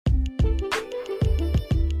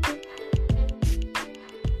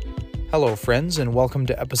Hello, friends, and welcome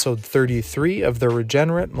to episode 33 of the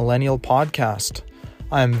Regenerate Millennial Podcast.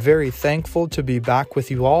 I am very thankful to be back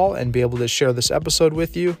with you all and be able to share this episode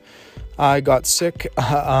with you. I got sick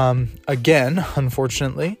again,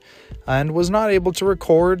 unfortunately, and was not able to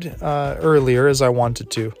record earlier as I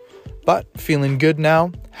wanted to. But feeling good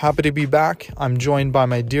now, happy to be back. I'm joined by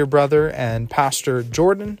my dear brother and Pastor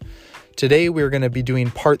Jordan. Today we're going to be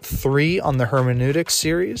doing part 3 on the Hermeneutics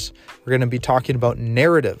series. We're going to be talking about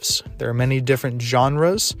narratives. There are many different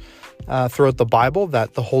genres throughout the Bible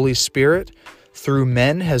that the Holy Spirit, through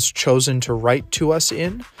men, has chosen to write to us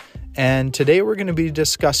in. And today we're going to be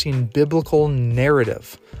discussing biblical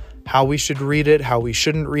narrative, how we should read it, how we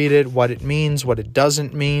shouldn't read it, what it means, what it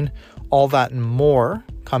doesn't mean, all that and more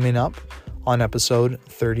coming up on episode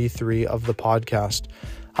 33 of the podcast.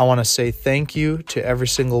 I want to say thank you to every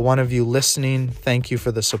single one of you listening. Thank you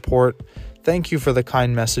for the support. Thank you for the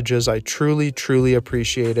kind messages. I truly, truly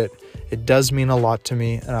appreciate it. It does mean a lot to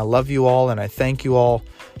me, and I love you all, and I thank you all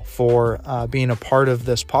for being a part of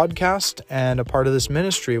this podcast and a part of this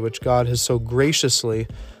ministry, which God has so graciously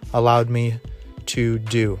allowed me to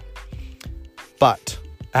do. But,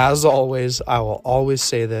 as always, I will always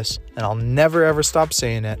say this, and I'll never ever stop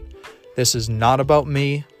saying it. This is not about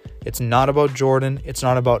me. It's not about Jordan. It's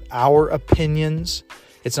not about our opinions.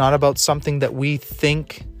 It's not about something that we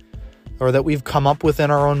think or that we've come up with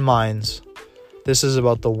in our own minds. This is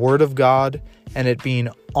about the Word of God and it being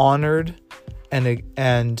honored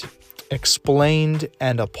and explained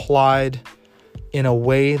and applied in a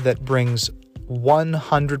way that brings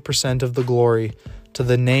 100% of the glory to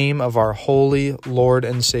the name of our holy Lord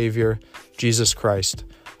and Savior, Jesus Christ.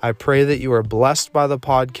 I pray that you are blessed by the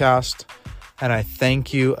podcast. And I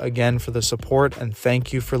thank you again for the support and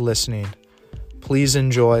thank you for listening. Please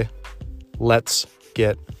enjoy. Let's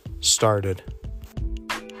get started.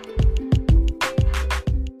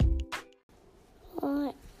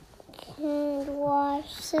 What can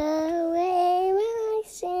wash away my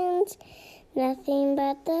sins? Nothing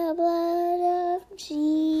but the blood of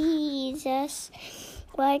Jesus.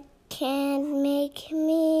 What can make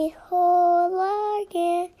me whole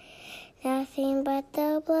again? Nothing but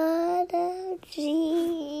the blood of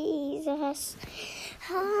Jesus.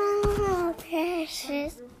 How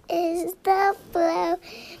precious is the blood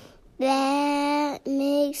that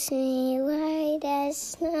makes me white as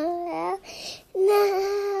snow.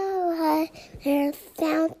 Now I have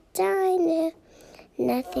found I knew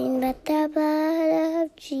nothing but the blood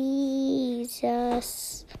of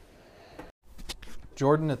Jesus.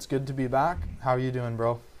 Jordan, it's good to be back. How are you doing,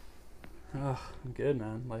 bro? Oh, I'm good,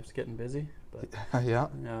 man. Life's getting busy, but Yeah. I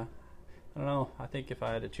don't know. I think if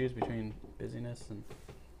I had to choose between busyness and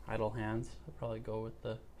idle hands, I'd probably go with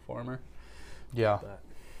the former. Yeah.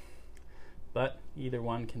 But either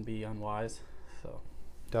one can be unwise. So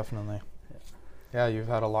Definitely. Yeah, you've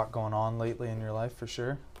had a lot going on lately in your life for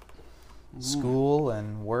sure. School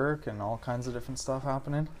and work and all kinds of different stuff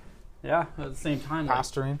happening. Yeah, at the same time,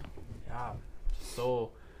 Pastoring.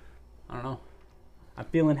 So I don't know. I'm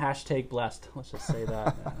feeling #blessed. Let's just say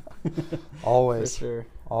that. Always. For sure.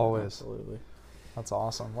 Always. Absolutely. That's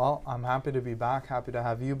awesome. Well, I'm happy to be back. Happy to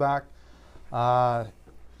have you back.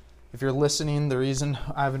 If you're listening, the reason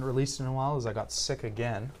I haven't released in a while is I got sick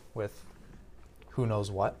again with who knows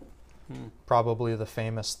what. Probably the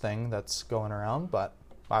famous thing that's going around, but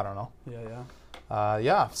I don't know.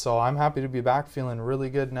 So I'm happy to be back, feeling really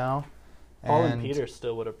good now. Paul and Peter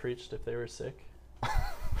still would have preached if they were sick.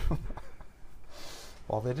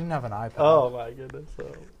 Well, they didn't have an iPad. Oh my goodness.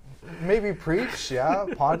 Maybe preach, yeah.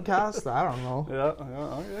 Podcast, I don't know.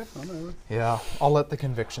 Okay. Yeah, I'll let the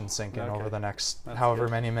conviction sink in over the next however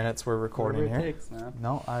good. many minutes we're recording Whatever here. it takes, man.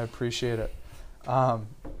 No, I appreciate it.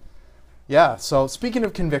 So speaking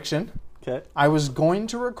of conviction, Okay. I was going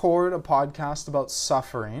to record a podcast about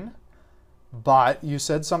suffering, but you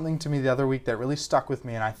said something to me the other week that really stuck with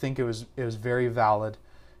me, and I think it was very valid,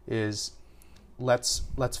 is let's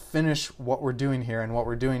finish what we're doing here, and what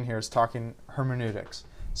we're doing here is talking hermeneutics.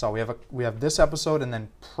 So we have this episode and then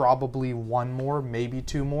probably one more, maybe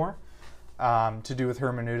two more, to do with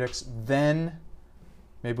hermeneutics. Then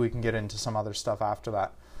maybe we can get into some other stuff after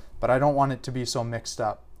that. But I don't want it to be so mixed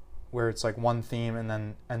up where it's like one theme and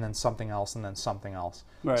then something else and then something else.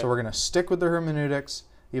 Right. So we're going to stick with the hermeneutics,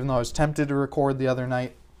 even though I was tempted to record the other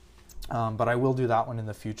night. But I will do that one in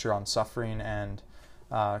the future on suffering and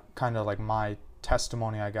kind of like my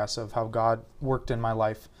testimony, I guess, of how God worked in my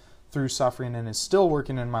life through suffering and is still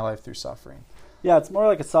working in my life through suffering. Yeah, it's more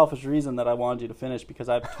like a selfish reason that I wanted you to finish, because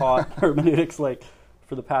I've taught hermeneutics like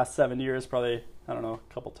for the past 7 years, probably, I don't know,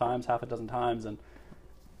 a couple times, half a dozen times, and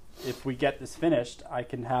if we get this finished, I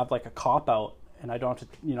can have like a cop-out and I don't have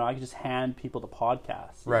to, I can just hand people the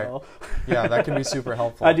podcast. Right. Know? Yeah, that can be super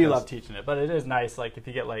helpful. I do love teaching it, but it is nice, like, if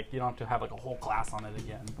you get, like, you don't have to have, like, a whole class on it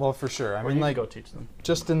again. Well, for sure. I or mean, you like, go teach them.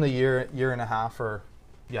 Just in the year and a half, or,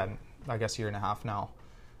 yeah, I guess year and a half now,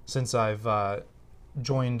 since I've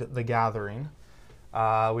joined the gathering,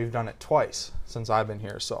 we've done it twice since I've been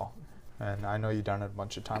here, so, and I know you've done it a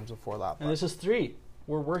bunch of times before that. And this is 3.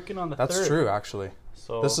 We're working on the third. That's true, actually.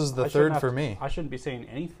 So this is the third for me. I shouldn't be saying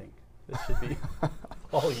anything. This should be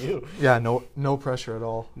all you. Yeah, no pressure at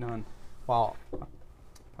all. None. Wow.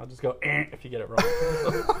 I'll just go if you get it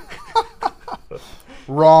wrong.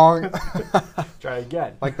 Wrong. Try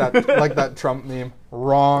again. like that Trump meme.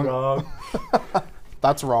 Wrong. Wrong.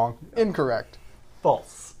 That's wrong. Incorrect.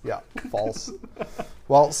 False. Yeah, false.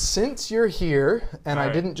 Well, since you're here, and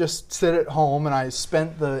I didn't just sit at home and I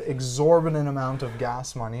spent the exorbitant amount of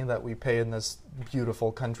gas money that we pay in this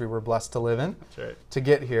beautiful country we're blessed to live in, That's right. to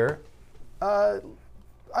get here, I'd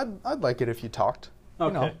like it if you talked.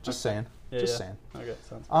 Okay. Just saying. Saying. Okay,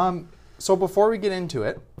 sounds good. So before we get into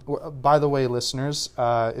it, by the way, listeners,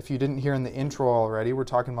 if you didn't hear in the intro already, we're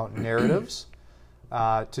talking about narratives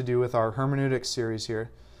to do with our hermeneutics series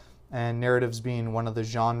here. And narratives being one of the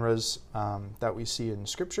genres that we see in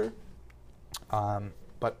Scripture.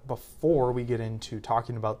 But before we get into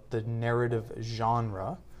talking about the narrative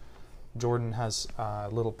genre, Jordan has a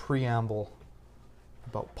little preamble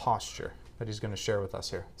about posture that he's going to share with us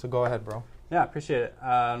here. So go ahead, bro. Yeah, appreciate it.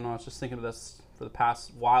 I don't know, I was just thinking of this for the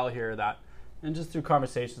past while here, and just through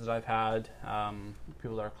conversations that I've had,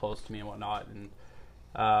 people that are close to me and whatnot,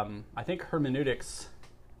 and I think hermeneutics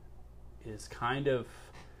is kind of,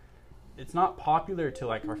 it's not popular to,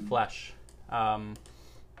 like, our flesh,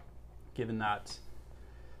 given that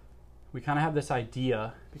we kind of have this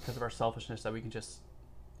idea, because of our selfishness, that we can just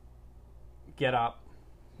get up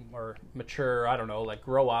or mature, I don't know, like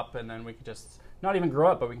grow up, and then we can just, not even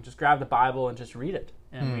grow up, but we can just grab the Bible and just read it,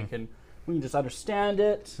 and we can just understand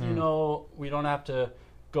it. We don't have to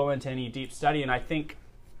go into any deep study. And I think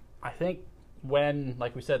when,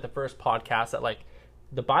 like we said at the first podcast, that, like,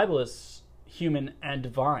 the Bible is human and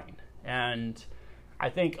divine. And I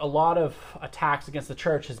think a lot of attacks against the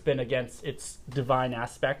church has been against its divine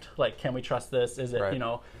aspect. Like, can we trust this? Is it,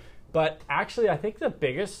 right. But actually, I think the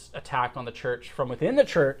biggest attack on the church from within the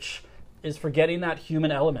church is forgetting that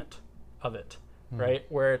human element of it, right?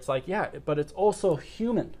 Where it's like, yeah, but it's also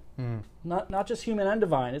human. Not just human and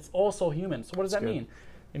divine, it's also human. So what does that mean?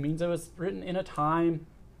 It means it was written in a time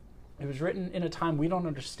we don't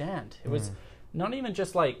understand. It was not even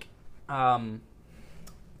just like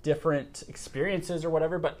different experiences or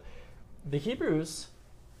whatever, but the Hebrews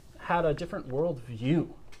had a different worldview.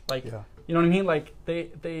 Like, you know what I mean? Like,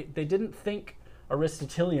 they didn't think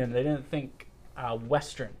Aristotelian, they didn't think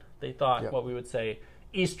Western. They thought what we would say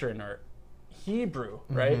Eastern or Hebrew,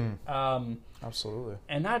 right? Absolutely.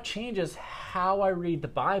 And that changes how I read the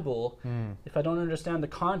Bible if I don't understand the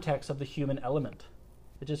context of the human element.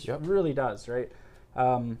 It just really does, right?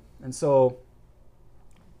 And so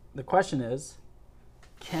the question is,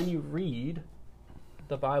 can you read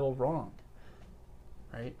the Bible wrong?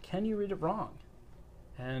 Right? Can you read it wrong?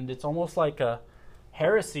 And it's almost like a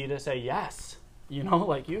heresy to say yes.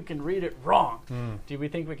 Like, you can read it wrong. Do we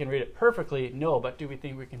think we can read it perfectly? No, but do we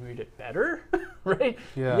think we can read it better? Right?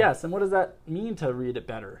 Yeah. Yes, and what does that mean to read it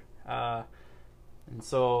better? And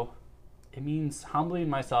so it means humbling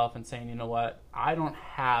myself and saying, you know what, I don't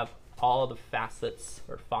have all of the faucets,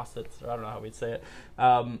 or I don't know how we'd say it,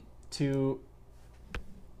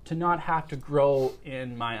 to not have to grow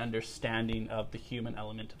in my understanding of the human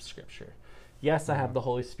element of Scripture. Yes, I have the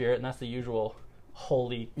Holy Spirit, and that's the usual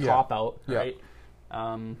holy cop-out, right?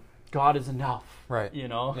 God is enough, right?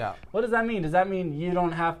 What does that mean? Does that mean you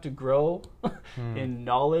don't have to grow in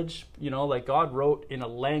knowledge? Like, God wrote in a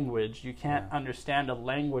language. You can't understand a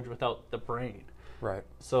language without the brain, right?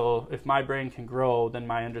 So if my brain can grow, then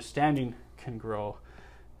my understanding can grow.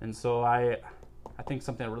 And so I think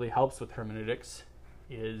something that really helps with hermeneutics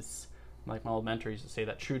is, like my old mentor used to say,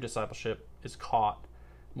 that true discipleship is caught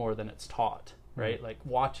more than it's taught, right? Like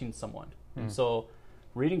watching someone. And so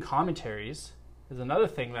reading commentaries is another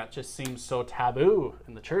thing that just seems so taboo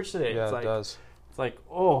in the church today. Yeah, it does. It's like,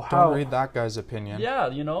 oh, how? Don't read that guy's opinion. Yeah,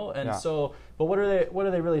 and so, but what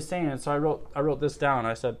are they really saying? And so I wrote this down.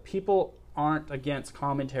 I said, people aren't against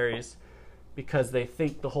commentaries because they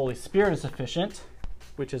think the Holy Spirit is sufficient,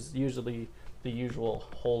 which is usually the usual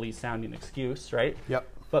holy sounding excuse, right? Yep.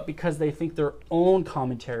 But because they think their own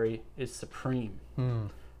commentary is supreme,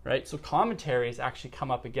 right? So commentaries actually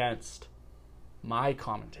come up against my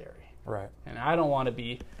commentary. Right. And I don't want to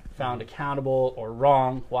be found accountable or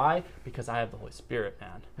wrong. Why? Because I have the Holy Spirit,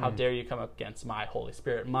 man. How dare you come up against my Holy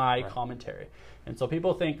Spirit, my commentary? And so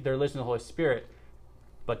people think they're listening to the Holy Spirit,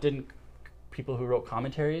 but didn't people who wrote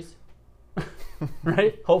commentaries,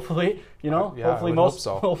 right? Hopefully, hopefully most,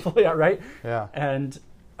 so. hopefully, right? Yeah. And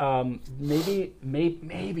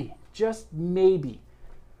maybe, just maybe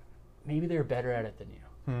they're better at it than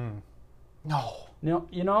you. No.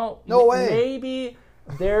 No, way. Maybe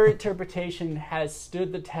their interpretation has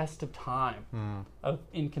stood the test of time, of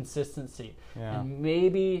inconsistency, and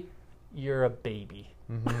maybe you're a baby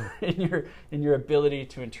in your ability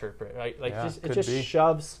to interpret. Right? Like it just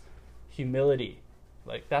shoves humility.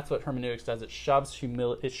 Like that's what hermeneutics does. It shoves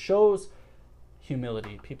humility. It shows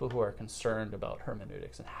humility. People who are concerned about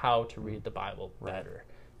hermeneutics and how to read the Bible better.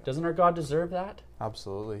 Doesn't our God deserve that?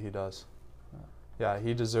 Absolutely, he does. Yeah,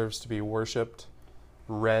 he deserves to be worshipped,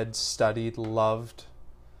 read, studied, loved,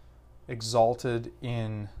 exalted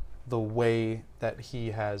in the way that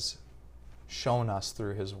he has shown us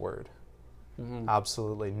through his word.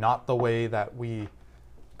 Absolutely. Not the way that we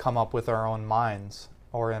come up with our own minds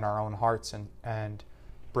or in our own hearts and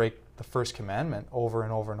break the first commandment over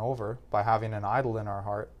and over and over by having an idol in our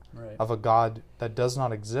heart of a God that does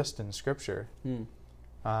not exist in Scripture.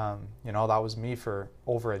 That was me for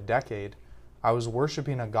over a decade. I was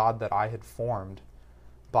worshiping a God that I had formed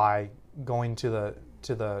by going to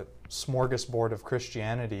the smorgasbord of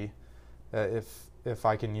Christianity, if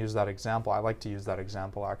I can use that example. I like to use that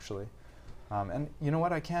example, actually. And you know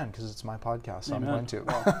what? I can, because it's my podcast, so I'm going to.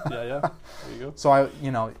 Well, yeah. There you go. So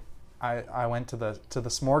I went to the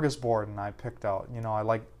smorgasbord and I picked out. I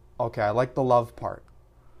like the love part.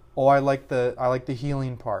 Oh, I like the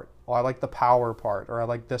healing part. Oh, I like the power part, or I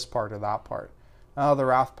like this part or that part. Oh, the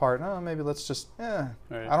wrath part. Oh, maybe let's just. I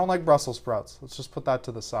don't like Brussels sprouts. Let's just put that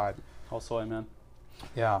to the side. Also, amen.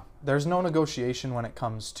 Yeah, there's no negotiation when it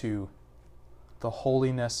comes to the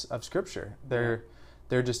holiness of Scripture. There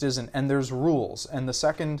just isn't, and there's rules. And the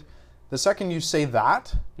second you say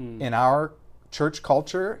that in our church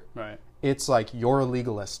culture, it's like you're a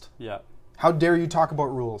legalist. Yeah. How dare you talk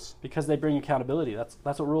about rules? Because they bring accountability. That's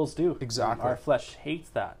what rules do. Exactly. Our flesh hates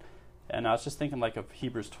that. And I was just thinking of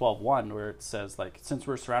Hebrews 12:1, where it says, since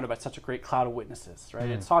we're surrounded by such a great cloud of witnesses, right?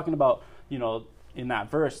 It's talking about, in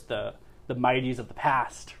that verse, the mighties of the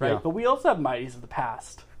past, right? Yeah. But we also have mighties of the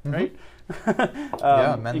past, right? Men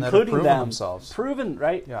that have proven themselves. Proven,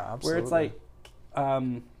 right? Yeah, absolutely. Where it's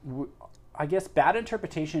like, I guess bad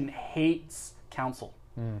interpretation hates counsel,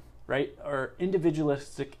 right? Or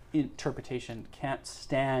individualistic interpretation can't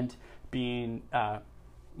stand being,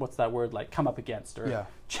 what's that word, come up against or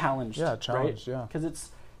challenged. Yeah, challenged, right? Because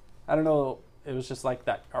it's, I don't know, it was just like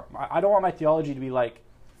that. I don't want my theology to be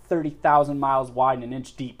 30,000 miles wide and an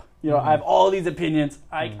inch deep. I have all these opinions.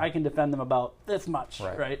 I can defend them about this much,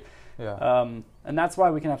 right? Yeah. And that's why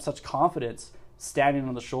we can have such confidence standing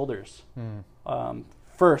on the shoulders.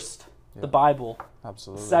 First, the Bible.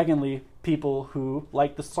 Absolutely. Secondly, people who,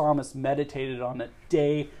 like the psalmist, meditated on it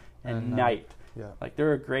day and night. Yeah.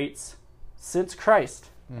 There are greats since Christ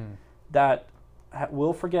that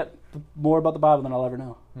will forget more about the Bible than I'll ever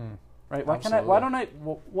know. Right?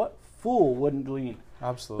 What fool wouldn't glean?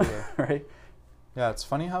 Absolutely. Right? Yeah, it's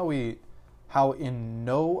funny how in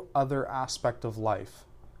no other aspect of life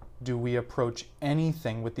do we approach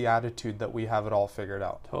anything with the attitude that we have it all figured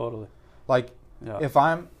out. Totally. If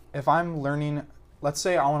I'm learning, let's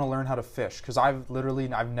say I want to learn how to fish, because I've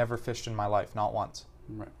never fished in my life, not once.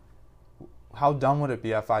 Right. How dumb would it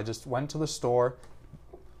be if I just went to the store,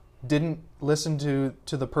 didn't listen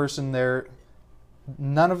to the person there,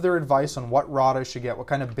 none of their advice on what rod I should get, what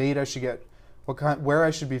kind of bait I should get, where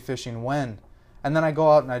I should be fishing, when, and then I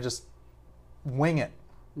go out and I just wing it.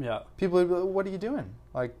 Yeah. People would be like, what are you doing?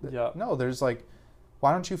 No, there's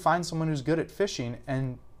why don't you find someone who's good at fishing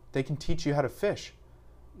and they can teach you how to fish?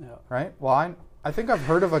 Yeah. Right? Well, I think I've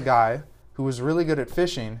heard of a guy who was really good at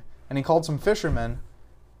fishing, and he called some fishermen,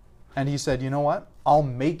 and he said, you know what? I'll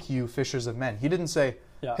make you fishers of men. He didn't say,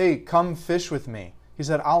 hey, come fish with me. He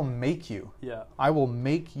said, I'll make you. Yeah. I will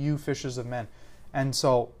make you fishers of men. And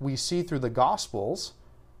so we see through the Gospels,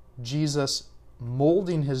 Jesus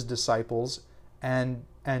molding his disciples, and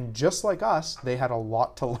just like us, they had a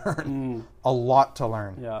lot to learn. A lot to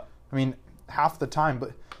learn. Yeah. I mean, half the time,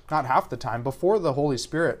 but not half the time, before the Holy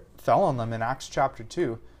Spirit fell on them in Acts chapter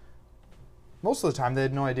 2, most of the time they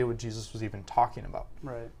had no idea what Jesus was even talking about.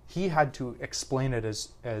 Right. He had to explain it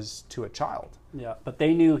as to a child. Yeah, but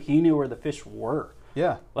he knew where the fish were.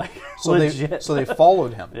 Yeah. So they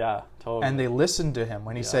followed him. Yeah, totally. And they listened to him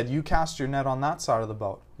when he said, you cast your net on that side of the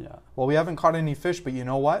boat. Yeah. Well, we haven't caught any fish, but you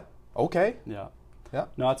know what? Okay. Yeah. Yeah.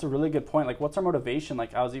 No, that's a really good point. Like, what's our motivation?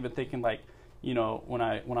 Like, I was even thinking, like, you know, when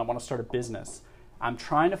I want to start a business, I'm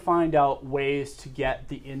trying to find out ways to get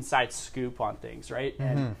the inside scoop on things, right?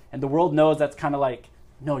 And the world knows that's kind of like,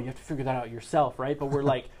 no, you have to figure that out yourself, right? But we're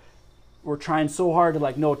like, we're trying so hard to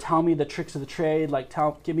like, no, tell me the tricks of the trade, like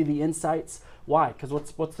give me the insights. Why? Because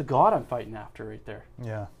what's the God I'm fighting after right there?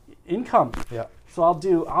 Yeah. Income. Yeah. So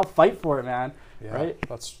I'll fight for it, man. Yeah. Right?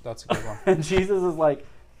 That's a good one. And Jesus is like,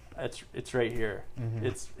 it's right here.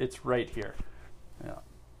 It's right here. Yeah.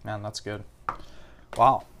 Man, that's good.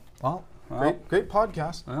 Wow. Well, great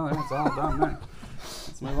podcast. Well, it's all done there.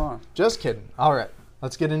 Let's move on. Just kidding. All right.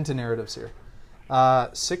 Let's get into narratives here.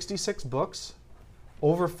 66 books,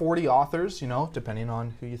 over 40 authors, you know, depending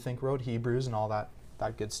on who you think wrote Hebrews and all that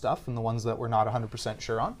good stuff, and the ones that we're not 100%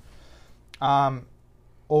 sure on.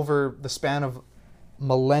 Over the span of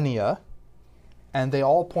millennia, and they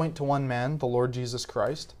all point to one man, the Lord Jesus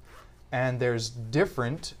Christ. And there's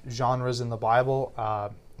different genres in the Bible.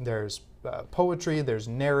 There's poetry, there's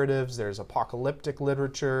narratives, there's apocalyptic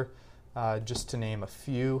literature, just to name a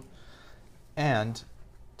few. And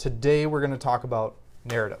today we're going to talk about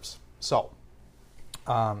narratives. So,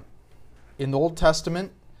 in the Old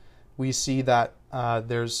Testament, we see that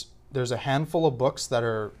there's a handful of books that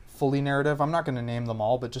are fully narrative. I'm not going to name them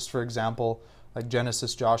all, but just for example, like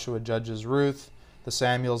Genesis, Joshua, Judges, Ruth, the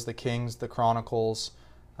Samuels, the Kings, the Chronicles,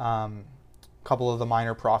 a couple of the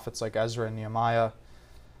minor prophets like Ezra and Nehemiah,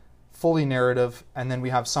 fully narrative. And then we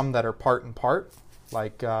have some that are part and part,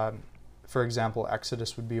 like, for example,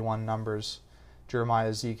 Exodus would be one, Numbers, Jeremiah,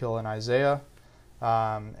 Ezekiel, and Isaiah,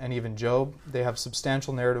 and even Job. They have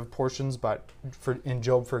substantial narrative portions, but in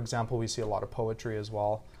Job, for example, we see a lot of poetry as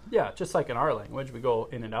well. Yeah, just like in our language, we go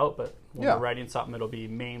in and out, but when Yeah. we're writing something, it'll be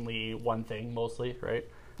mainly one thing, mostly, right?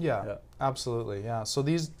 Yeah, absolutely. Yeah. So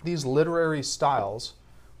these literary styles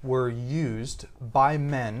were used by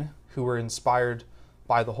men who were inspired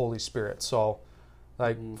by the Holy Spirit. So,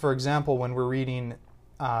 like for example, when we're reading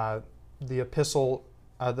the epistle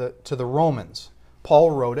to the Romans,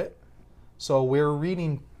 Paul wrote it. So we're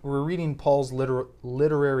reading Paul's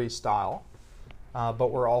literary style,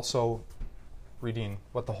 but we're also reading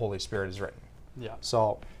what the Holy Spirit has written. Yeah.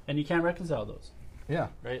 So, and you can't reconcile those. Yeah.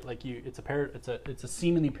 Right. Like it's a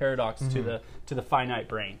seemingly paradox to the finite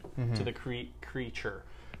brain, to the creature,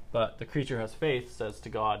 but the creature has faith, says to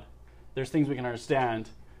God, there's things we can understand,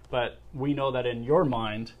 but we know that in your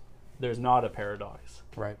mind, there's not a paradox.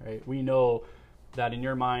 Right. Right. We know that in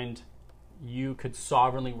your mind, you could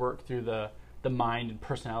sovereignly work through the mind and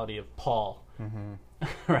personality of Paul,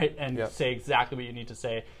 right, and say exactly what you need to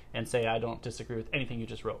say, and say I don't disagree with anything you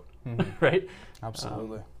just wrote, right?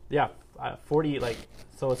 Absolutely. 40, like,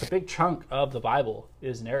 so it's a big chunk of the Bible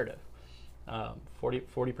is narrative.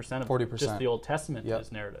 40% of just the Old Testament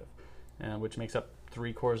is narrative, which makes up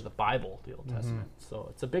 3/4 of the Bible, the Old Testament. So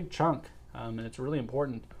it's a big chunk, and it's really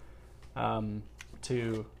important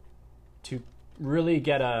to really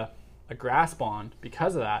get a grasp on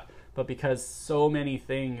because of that, but because so many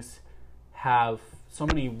things have so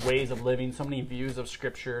many ways of living, so many views of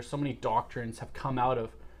Scripture, so many doctrines have come out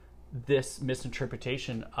of this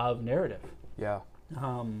misinterpretation of narrative. Yeah.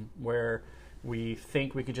 Where we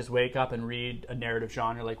think we could just wake up and read a narrative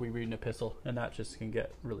genre like we read an epistle, and that just can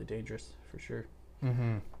get really dangerous for sure.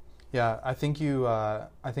 Yeah, I think you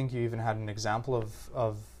even had an example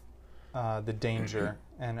of the danger,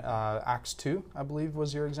 and Acts 2, I believe,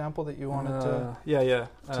 was your example that you wanted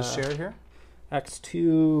to share here. Acts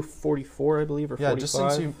 2:44, I believe, or 45.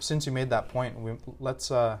 Just since you made that point,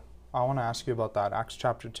 I want to ask you about that, Acts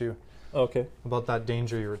chapter 2. Okay. About that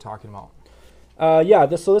danger you were talking about.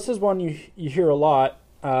 So this is one you hear a lot.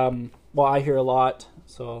 Well, I hear a lot,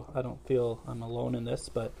 so I don't feel I'm alone in this,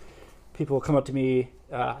 but people will come up to me,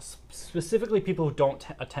 specifically people who don't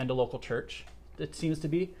attend a local church, it seems to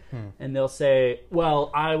be, and they'll say,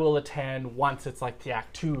 well, I will attend once it's like the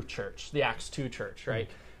Acts 2 church, right?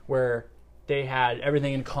 Where they had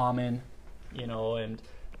everything in common, you know, and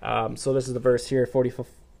so this is the verse here, 44.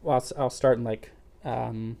 Well, I'll start in like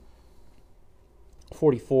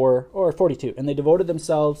 44 or 42. And they devoted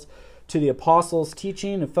themselves to the apostles'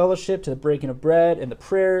 teaching and fellowship, to the breaking of bread and the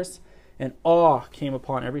prayers, and awe came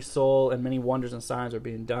upon every soul, and many wonders and signs were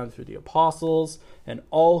being done through the apostles, and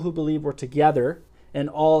all who believed were together, and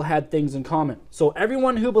all had things in common. So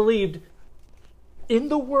everyone who believed in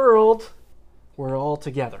the world were all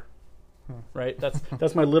together. Right?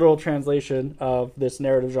 That's my literal translation of this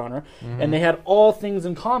narrative genre. And they had all things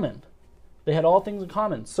in common.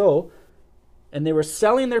 So, and they were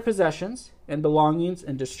selling their possessions and belongings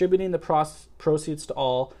and distributing the proceeds to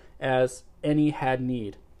all as any had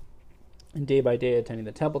need. and day by day attending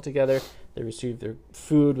the temple together. They received their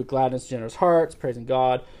food with gladness, generous hearts, praising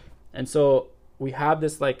God. And so we have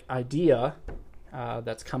this like idea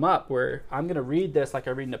that's come up where I'm going to read this like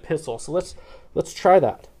I read an epistle. So let's try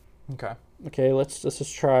that. Okay, let's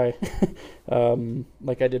just try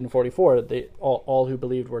like I did in 44. They all who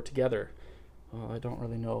believed were together. I don't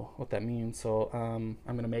really know what that means, so I'm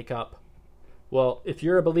going to make up. Well, if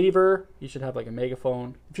you're a believer, you should have like a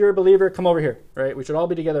megaphone. If you're a believer, come over here, right? We should all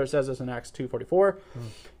be together. It says this in Acts 2:44.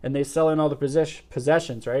 And they sell in all the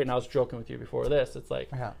possessions, right? And I was joking with you before this. It's like,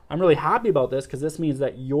 I'm really happy about this because this means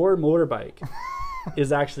that your motorbike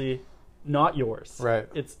is actually not yours. Right.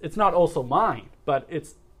 It's not also mine, but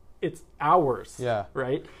it's ours. Yeah.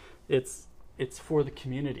 Right? It's for the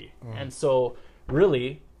community. And so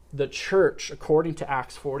really the church, according to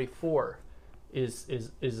Acts 44,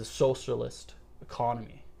 is a socialist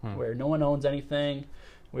economy where no one owns anything.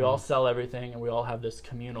 We all sell everything, and we all have this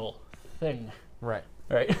communal thing. Right.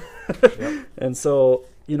 Yep. And so,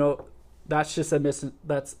 that's just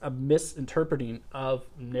that's a misinterpreting of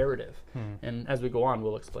narrative. And as we go on,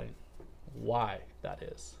 we'll explain why that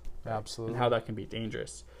is. Right? Absolutely. And how that can be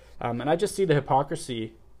dangerous. And I just see the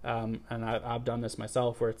hypocrisy, and I've done this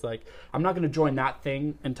myself, where it's like, I'm not going to join that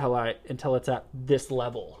thing until it's at this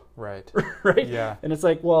level. Right. Right? Yeah. And it's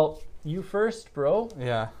like, well, you first, bro.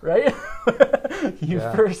 Yeah. Right? You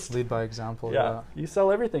first. Lead by example. Yeah. You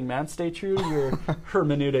sell everything, man. Stay true to your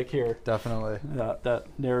hermeneutic here. Definitely. That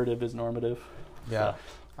narrative is normative. Yeah. So,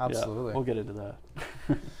 absolutely. Yeah, we'll get into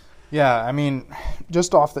that. Yeah, I mean,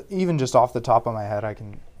 just off the top of my head, I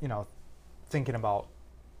can, thinking about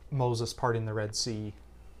Moses parting the Red Sea,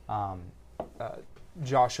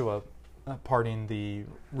 Joshua parting the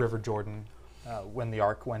River Jordan when the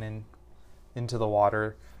ark went into the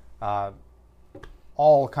water,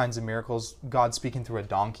 all kinds of miracles, God speaking through a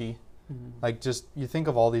donkey. Like, just, you think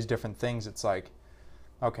of all these different things, it's like,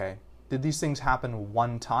 okay, did these things happen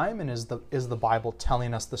one time, and is the Bible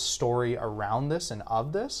telling us the story around this and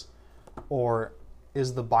of this? Or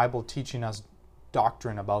is the Bible teaching us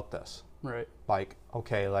doctrine about this? Right. Like,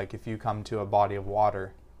 okay, like if you come to a body of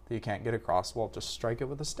water that you can't get across, well, just strike it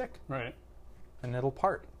with a stick. Right. And it'll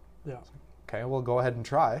part. Yeah. Okay, well, go ahead and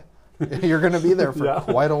try. You're going to be there for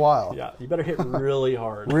quite a while. Yeah, you better hit really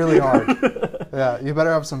hard. Really hard. Yeah, you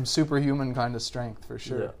better have some superhuman kind of strength for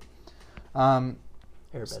sure. Yeah.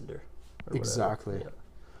 Airbender. Exactly. Yeah.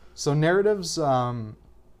 So narratives,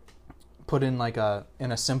 put in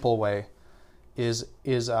in a simple way, is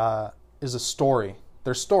a story.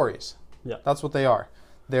 They're stories. Yeah. That's what they are.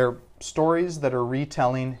 They're stories that are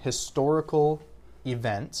retelling historical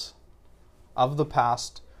events of the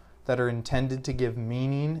past that are intended to give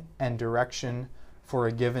meaning and direction for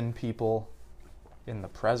a given people in the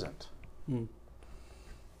present.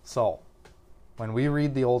 So, when we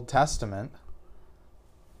read the Old Testament,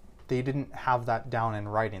 they didn't have that down in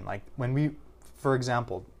writing. Like when we, for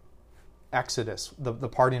example, Exodus, the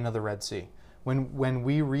parting of the Red Sea. When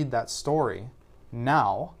we read that story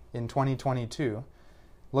now in 2022,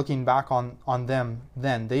 looking back on them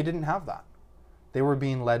then, they didn't have that. They were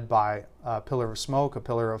being led by a pillar of smoke, a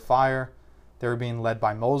pillar of fire. They were being led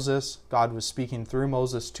by Moses. God was speaking through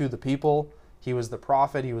Moses to the people. He was the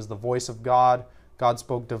prophet. He was the voice of God. God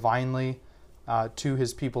spoke divinely to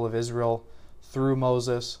his people of Israel through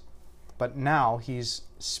Moses. But now he's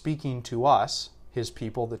speaking to us, his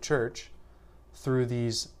people, the church, through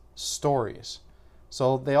these stories.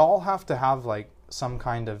 So they all have to have like some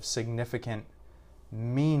kind of significant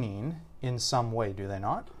meaning in some way, do they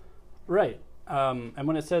not? Right. And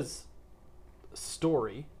when it says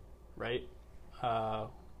story, right,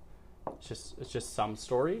 it's just some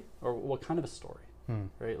story, or what kind of a story,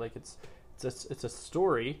 right? Like it's a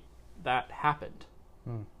story that happened,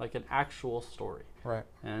 like an actual story, right?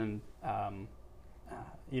 And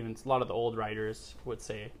even a lot of the old writers would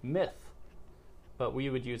say myth, but we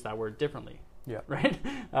would use that word differently. Yeah. Right.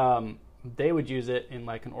 They would use it in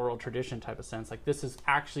like an oral tradition type of sense, like this is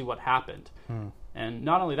actually what happened. And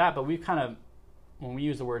not only that, but we've kind of, when we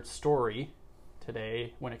use the word story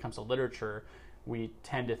today, when it comes to literature, we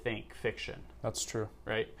tend to think fiction. That's true.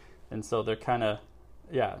 Right? And so they're kind of,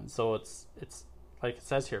 and so it's like it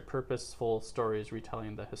says here, purposeful stories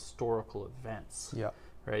retelling the historical events. Yeah.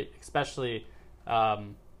 Right? Especially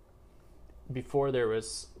before there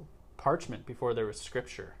was parchment, before there was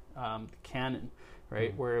scripture, canon,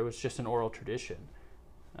 right? Where it was just an oral tradition.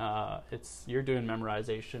 You're doing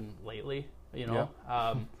memorization lately,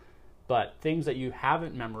 but things that you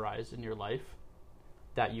haven't memorized in your life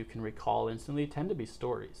that you can recall instantly tend to be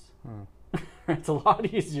stories. It's a lot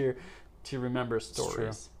easier to remember stories.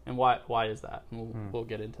 true. And why is that? And we'll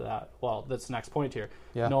get into that. Well, that's the next point here.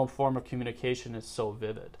 Yeah. No form of communication is so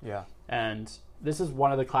vivid. Yeah. And this is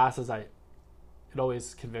one of the classes it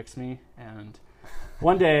always convicts me. And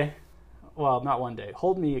one day, well, not one day,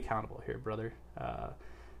 hold me accountable here, brother,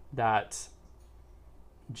 that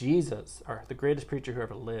Jesus, or the greatest preacher who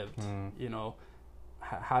ever lived, you know,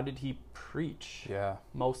 how did he preach? Yeah.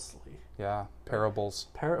 Mostly. Yeah. Parables.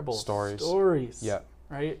 Stories. Yeah.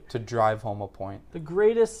 Right? To drive home a point. The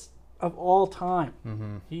greatest of all time.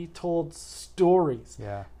 Mm-hmm. He told stories.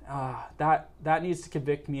 Yeah. That needs to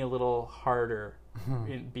convict me a little harder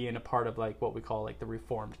in being a part of like what we call like the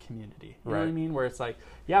Reformed community. You know what I mean? Where it's like,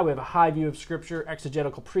 yeah, we have a high view of Scripture,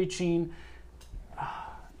 exegetical preaching.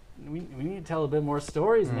 We need to tell a bit more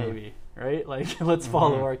stories, maybe, right? Like, let's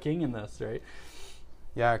follow our King in this, right?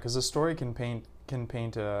 Yeah, because a story can paint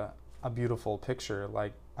a beautiful picture.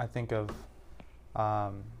 Like, I think of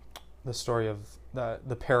the story of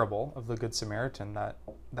the parable of the Good Samaritan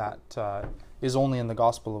that is only in the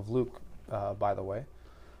Gospel of Luke, by the way,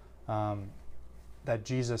 that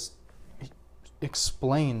Jesus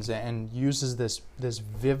explains and uses this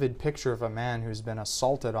vivid picture of a man who's been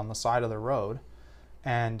assaulted on the side of the road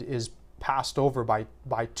and is passed over by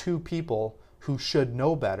two people who should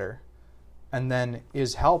know better, and then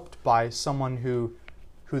is helped by someone who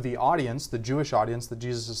the audience, the Jewish audience that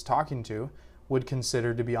Jesus is talking to, would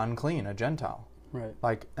consider to be unclean, a Gentile, right?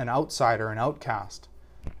 Like an outsider, an outcast,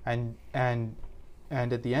 and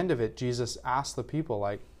at the end of it, Jesus asked the people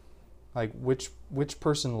like which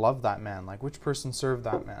person loved that man, like which person served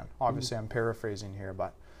that man. Obviously, I'm paraphrasing here,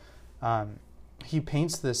 but he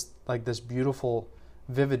paints this beautiful,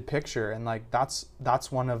 vivid picture, and like that's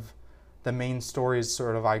one of the main stories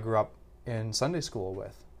sort of I grew up in Sunday school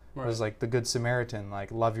with. Right. It was like the Good Samaritan,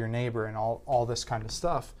 like love your neighbor, and all this kind of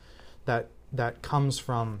stuff that comes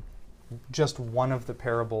from just one of the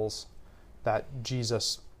parables that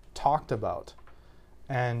Jesus talked about.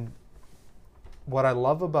 And what I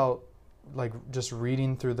love about like just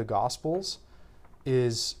reading through the Gospels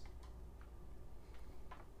is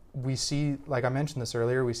we see, like I mentioned this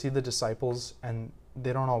earlier, we see the disciples and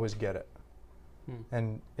they don't always get it.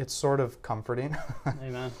 And it's sort of comforting.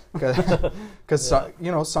 Amen. Because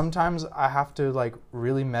sometimes I have to like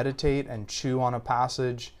really meditate and chew on a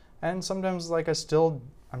passage, and sometimes like I'm still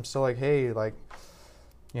like, hey, like,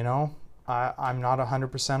 you know, I'm not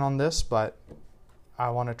 100% on this, but I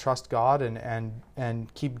want to trust God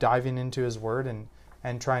and keep diving into His Word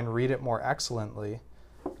and try and read it more excellently,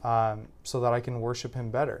 so that I can worship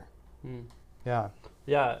Him better. Yeah.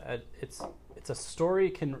 Yeah, it's a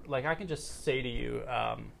story. I can just say to you,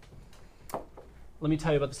 let me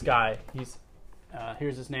tell you about this guy. He's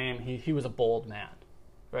here's his name. He was a bold man,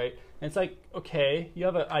 right? And it's like, okay, you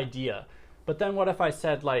have an idea, but then what if I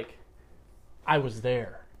said like, I was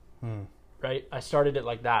there, right? I started it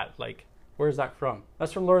like that. Like, where's that from?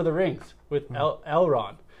 That's from Lord of the Rings with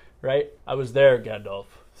Elrond, right? I was there, Gandalf,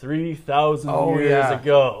 3,000 years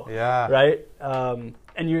ago, right?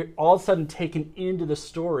 And you're all of a sudden taken into the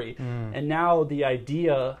story, and now the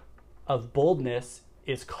idea of boldness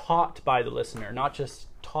is caught by the listener, not just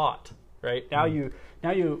taught, right? Now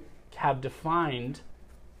you have defined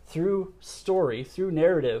through story, through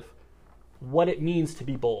narrative, what it means to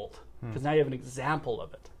be bold, because now you have an example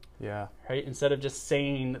of it. Yeah. Right? Instead of just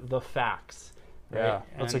saying the facts. Right? Yeah.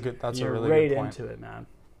 That's a really good point. You're right into it, man.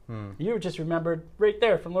 You just remembered right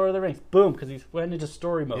there from Lord of the Rings. Boom, because he went into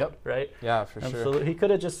story mode, right? Yeah, for sure. He could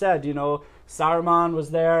have just said, Saruman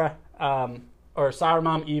was there, or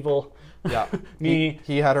Saruman evil. Yeah. Me.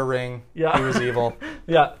 He had a ring. Yeah. He was evil.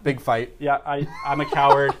 Yeah. Big fight. Yeah, I'm a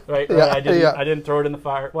coward, right? I didn't throw it in the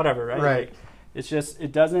fire. Whatever, right? Right. Like, it's just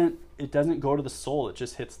it doesn't go to the soul. It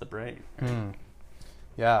just hits the brain. Right?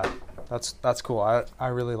 Yeah, that's cool. I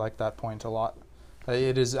really like that point a lot.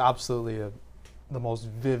 It is absolutely the most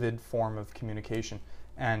vivid form of communication,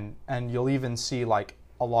 and you'll even see like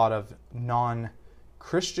a lot of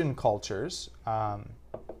non-Christian cultures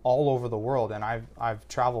all over the world, and I've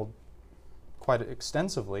traveled quite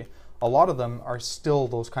extensively. A lot of them are still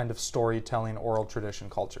those kind of storytelling, oral tradition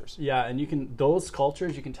cultures. Yeah, and those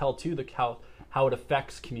cultures you can tell too how it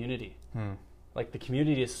affects community. Like the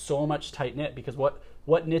community is so much tight knit because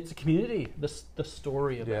what knits a community? The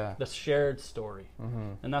story of it, the shared story,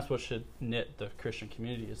 and that's what should knit the Christian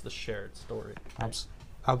community is the shared story. Right?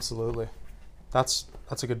 Absolutely, that's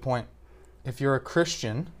a good point. If you're a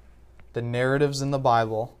Christian, the narratives in the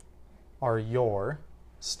Bible are your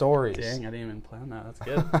stories. Dang, I didn't even plan that. That's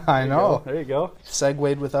good. I know. There you go.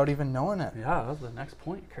 Segued without even knowing it. Yeah, that was the next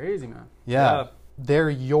point. Crazy, man. Yeah. They're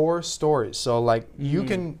your stories. So like you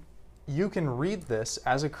you can read this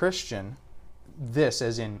as a Christian, this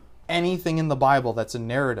as in anything in the Bible that's a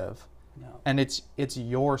narrative, and it's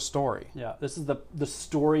your story. Yeah, this is the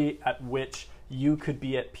story at which you could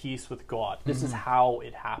be at peace with God. This is how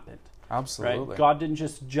it happened. Absolutely. Right? God didn't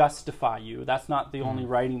just justify you. That's not the only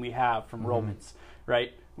writing we have from Romans,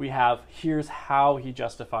 right? We have, here's how he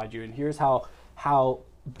justified you, and here's how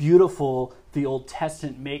beautiful the Old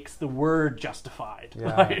Testament makes the word justified,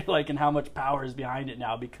 right? Like, and how much power is behind it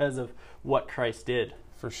now because of what Christ did.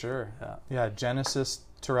 For sure. Yeah, Genesis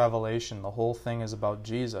to Revelation, the whole thing is about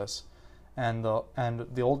Jesus. And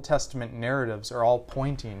the Old Testament narratives are all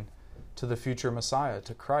pointing to the future Messiah,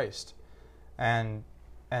 to Christ. And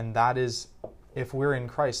that is, if we're in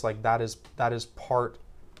Christ, like that is part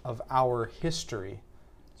of our history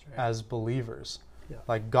as believers. Yeah.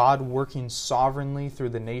 Like God working sovereignly through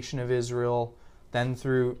the nation of Israel, then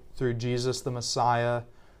through Jesus the Messiah,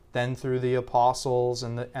 then through the apostles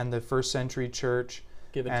and the first century church.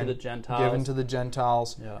 Given to the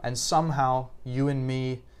Gentiles. Yeah. And somehow you and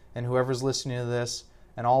me and whoever's listening to this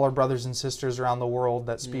and all our brothers and sisters around the world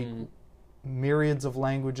that speak myriads of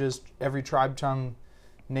languages, every tribe, tongue,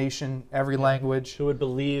 nation, every language. Who would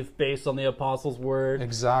believe based on the apostles' word.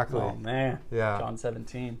 Exactly. Oh, man. Yeah. John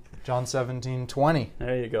 17:20.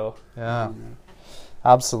 There you go. Yeah.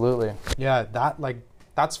 Absolutely. Yeah,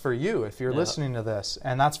 that's for you if you're listening to this.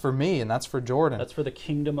 And that's for me and that's for Jordan. That's for the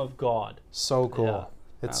kingdom of God. So cool. Yeah.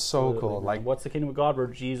 It's Absolutely, so cool. Man. Like, what's the kingdom of God? Where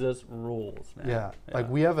Jesus rules, man. Yeah. Like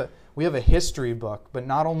we have a history book, but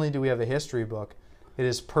not only do we have a history book, it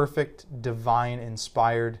is perfect, divine,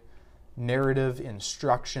 inspired narrative,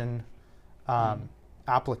 instruction,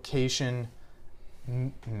 application,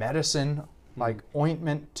 medicine, like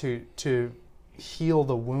ointment to heal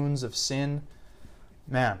the wounds of sin.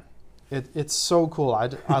 Man, it's so cool. I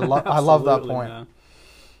love that point. Man.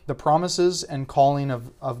 The promises and calling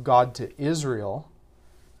of God to Israel.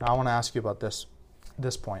 Now I want to ask you about this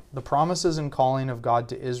point. The promises and calling of God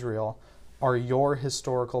to Israel are your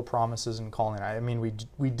historical promises and calling. I mean,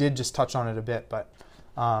 we did just touch on it a bit, but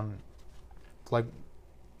like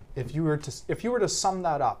if you were to sum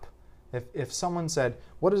that up, if someone said,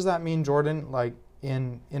 "What does that mean, Jordan?" Like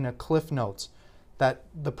in a Cliff Notes, that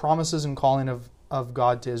the promises and calling of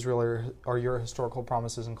God to Israel are your historical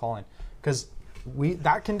promises and calling, because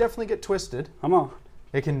that can definitely get twisted. Come on,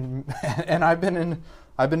 it can, and I've been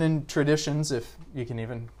in traditions, if you can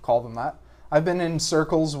even call them that. I've been in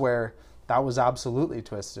circles where that was absolutely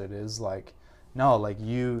twisted. Is like, no, like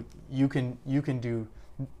you can do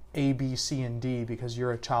A, B, C, and D because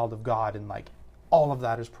you're a child of God, and like all of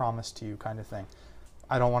that is promised to you, kind of thing.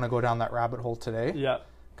 I don't want to go down that rabbit hole today. Yeah.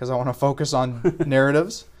 Because I want to focus on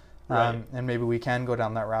narratives, right. And maybe we can go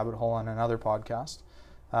down that rabbit hole on another podcast.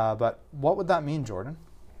 But what would that mean, Jordan?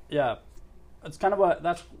 Yeah, it's kind of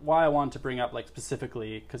that's why I wanted to bring up, like,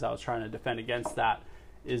 specifically, because I was trying to defend against that,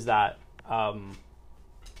 is that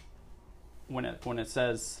when it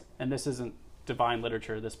says, and this isn't divine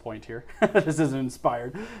literature at this point here, this isn't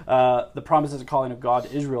inspired, the promises and calling of God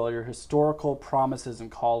to Israel are your historical promises and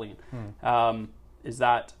calling, is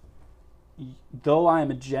that though I am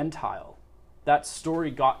a Gentile, that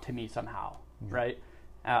story got to me somehow, right?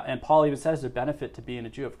 And Paul even says the benefit to being a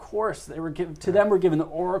Jew. Of course, they were given to them. Were given the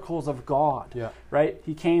oracles of God, right?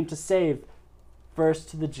 He came to save first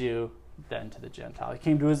to the Jew, then to the Gentile. He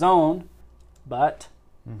came to his own, but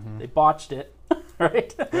they botched it,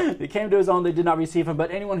 right? He came to his own; they did not receive him.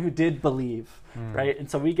 But anyone who did believe, right? And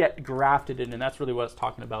so we get grafted in, and that's really what it's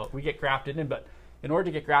talking about. We get grafted in, but in order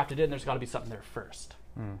to get grafted in, there's got to be something there first.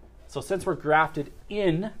 So since we're grafted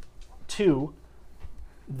in to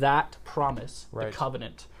that promise, the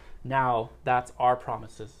covenant, now that's our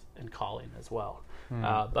promises and calling as well,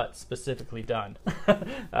 but specifically done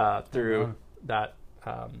through that,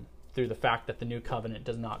 through the fact that the new covenant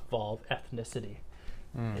does not involve ethnicity,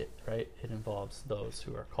 right? It involves those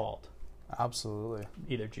who are called. Absolutely.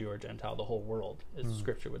 Either Jew or Gentile, the whole world, as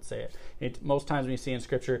Scripture would say it. Most times when you see in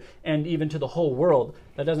Scripture, and even to the whole world,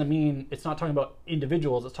 that doesn't mean, it's not talking about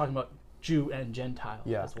individuals, it's talking about Jew and Gentile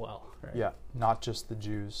as well. Right? Yeah, not just the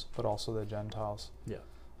Jews, but also the Gentiles. Yeah.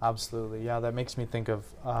 Absolutely. Yeah, that makes me think of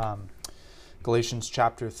Galatians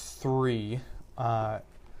chapter 3,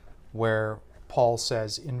 where Paul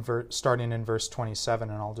says, starting in verse 27,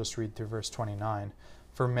 and I'll just read through verse 29,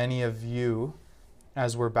 "For many of you,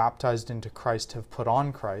 as were baptized into Christ, have put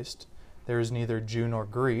on Christ. There is neither Jew nor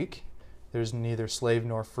Greek. There is neither slave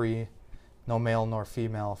nor free, no male nor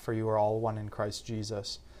female, for you are all one in Christ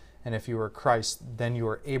Jesus. And if you are Christ, then you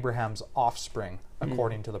are Abraham's offspring,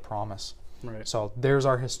 according to the promise." Right. So there's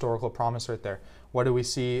our historical promise right there. What do we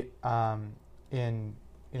see in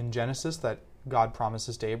Genesis that God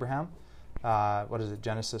promises to Abraham? what is it,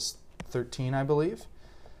 Genesis 13, I believe.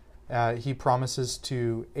 He promises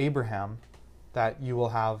to Abraham that you will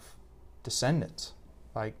have descendants,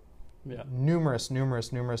 like numerous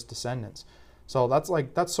descendants. So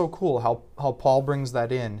that's so cool how Paul brings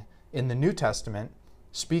that in the New Testament,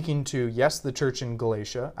 speaking to, yes, the church in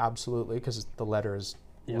Galatia, absolutely, because the letter is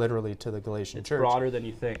literally to the Galatian church. It's broader than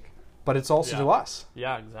you think. But it's also to us.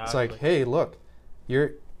 Yeah, exactly. It's like, hey, look,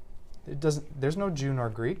 there's no Jew nor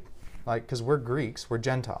Greek, like, because we're Greeks, we're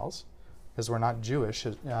Gentiles, because we're not Jewish,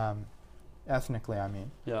 ethnically, I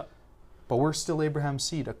mean. Yeah. But we're still Abraham's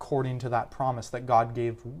seed according to that promise that God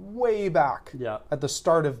gave way back at the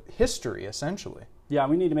start of history, essentially. Yeah,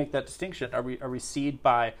 we need to make that distinction. Are we seed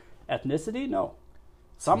by ethnicity? No.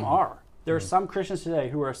 Some are. There are some Christians today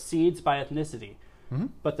who are seeds by ethnicity.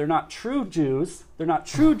 But they're not true Jews. They're not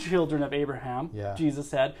true children of Abraham, Jesus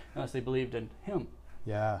said, unless they believed in him.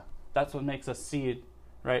 Yeah. That's what makes us seed,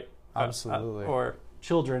 right? Absolutely. Or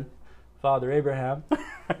children, Father Abraham,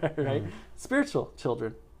 right? Spiritual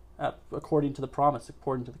children, according to the promise,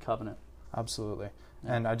 according to the covenant. Absolutely.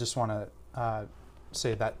 Yeah. And I just want to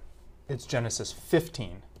say that it's Genesis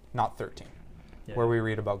 15, not 13, where we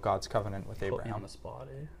read about God's covenant with Abraham. Put me on the spot,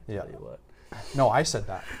 eh? Yeah. Tell you what. No, I said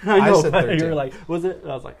that. I said 13. You were like, was it? I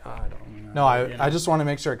was like, I don't know. No, I just want to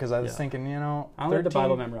make sure, because I was thinking, I learned the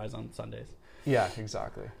Bible memorize on Sundays. Yeah,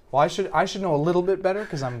 exactly. Well, I should know a little bit better,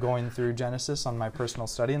 because I'm going through Genesis on my personal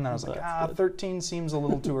study, and then I was like, 13 seems a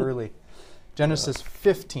little too early. Genesis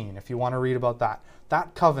 15, if you want to read about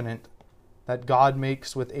that covenant that God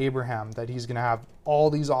makes with Abraham, that he's going to have all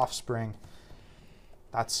these offspring.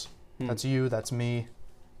 That's you, that's me.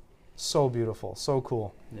 So beautiful, so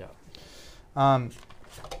cool. Yeah.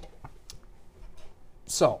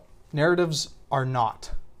 So, narratives are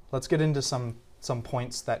not. Let's get into some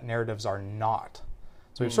points that narratives are not.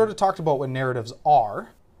 So we've sort of talked about what narratives are.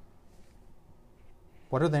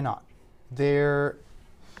 What are they not? They're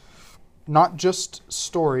not just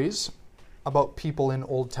stories about people in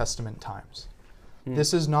Old Testament times.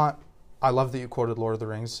 This is not, I love that you quoted Lord of the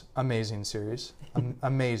Rings, amazing series,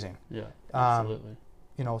 amazing. Yeah, absolutely.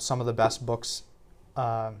 Some of the best books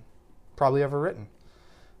probably ever written.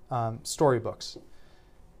 Storybooks.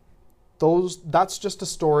 That's just a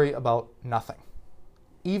story about nothing.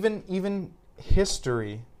 Even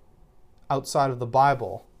history outside of the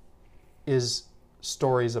Bible is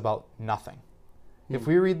stories about nothing. If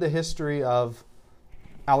we read the history of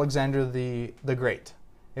Alexander the Great,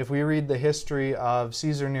 if we read the history of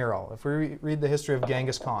Caesar Nero, if we read the history of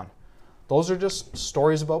Genghis Khan, those are just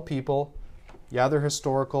stories about people. Yeah, they're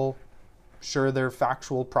historical. Sure, they're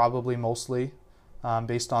factual, probably mostly,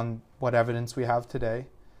 based on what evidence we have today.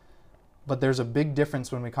 But there's a big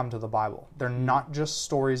difference when we come to the Bible. They're not just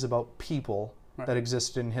stories about people that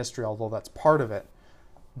existed in history, although that's part of it.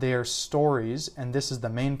 They are stories, and this is the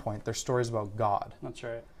main point, they're stories about God. That's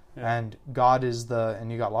right. Yeah. And God is and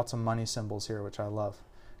you got lots of money symbols here, which I love.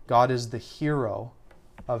 God is the hero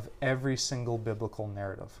of every single biblical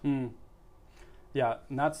narrative. Yeah,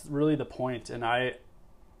 and that's really the point. And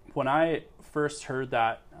when I first heard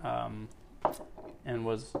that and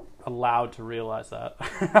was allowed to realize that,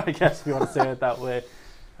 I guess if you want to say it that way,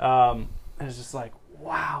 it was just like,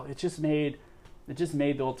 wow, it just made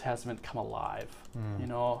the Old Testament come alive. You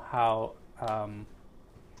know how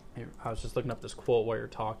I was just looking up this quote while you're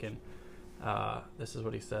talking. This is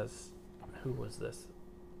what he says. Who was this?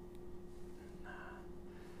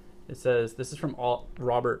 It says, this is from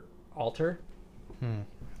Robert Alter.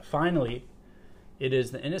 Finally, it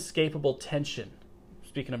is the inescapable tension,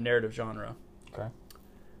 speaking of narrative genre,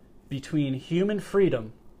 between human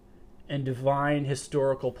freedom and divine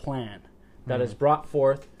historical plan that is brought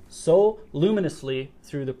forth so luminously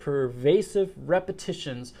through the pervasive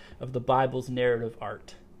repetitions of the Bible's narrative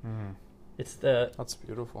art. It's that's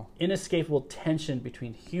beautiful. Inescapable tension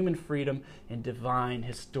between human freedom and divine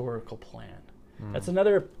historical plan. That's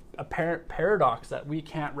another apparent paradox that we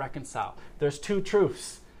can't reconcile. There's two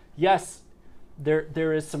truths. Yes,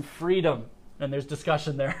 there is some freedom, and there's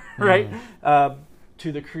discussion there, right?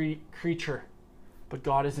 To the creature, but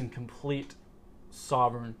God is in complete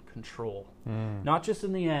sovereign control, not just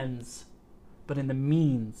in the ends, but in the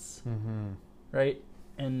means, right?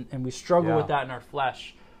 And we struggle with that in our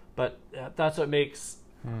flesh, but that's what makes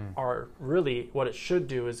what it should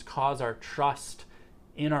do is cause our trust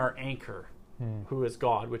in our anchor, who is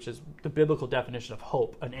God, which is the biblical definition of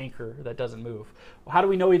hope, an anchor that doesn't move. Well, how do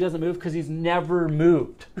we know he doesn't move? Because he's never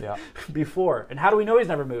moved before. And how do we know he's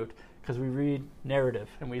never moved? Because we read narrative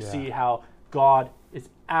and we see how God is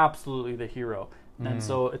absolutely the hero. And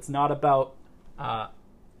so it's not about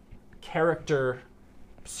character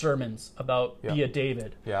sermons about be a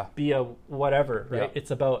David, be a whatever, right? Yeah.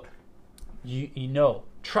 It's about you know,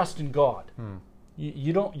 trust in God.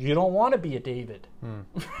 You don't want to be a David.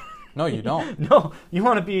 No, you don't. No, you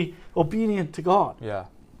want to be obedient to God. Yeah,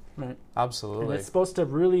 right. Absolutely. And it's supposed to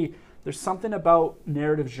really. There's something about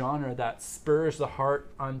narrative genre that spurs the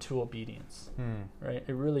heart unto obedience. Right?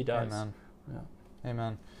 It really does. Amen. Yeah.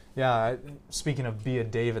 Amen. Yeah. Speaking of be a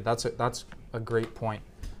David, that's a great point.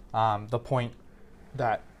 The point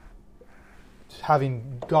that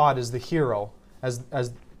having God as the hero, as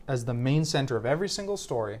the main center of every single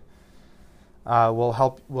story, will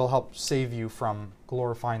help save you from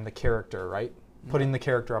glorifying the character, right? Putting the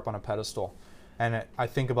character up on a pedestal. And I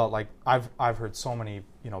think about, like, I've heard so many,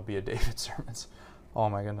 be a David sermons. Oh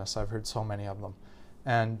my goodness, I've heard so many of them.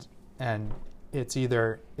 And it's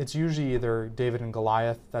usually either David and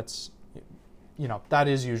Goliath. That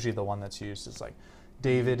is usually the one that's used. It's like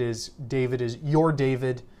David is your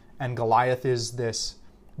David, and Goliath is this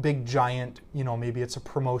big giant, maybe it's a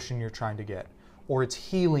promotion you're trying to get, or it's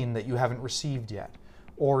healing that you haven't received yet,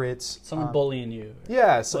 or it's someone bullying you.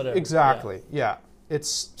 Yes, exactly. Yeah.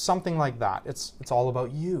 It's something like that. It's all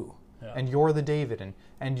about you, and you're the David,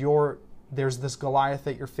 and there's this Goliath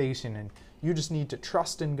that you're facing, and you just need to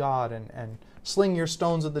trust in God and sling your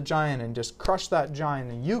stones at the giant and just crush that giant,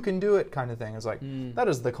 and you can do it, kind of thing. It's like that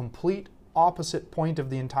is the complete opposite point of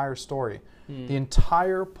the entire story. The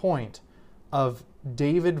entire point of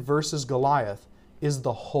David versus Goliath is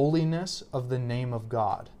the holiness of the name of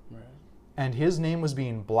God, and his name was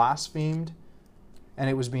being blasphemed, and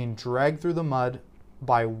it was being dragged through the mud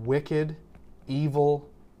by wicked, evil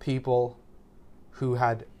people who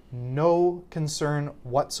had no concern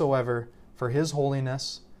whatsoever for his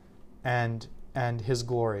holiness and his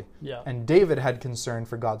glory. Yeah. And David had concern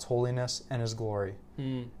for God's holiness and his glory.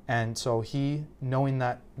 And so he, knowing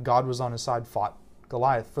that God was on his side, fought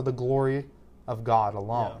Goliath for the glory of God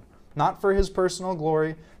alone. Yeah. Not for his personal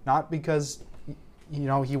glory, not because he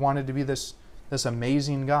wanted to be this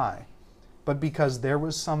amazing guy, but because there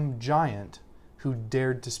was some giant who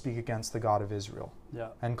dared to speak against the God of Israel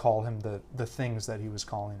and call him the things that he was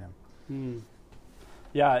calling him.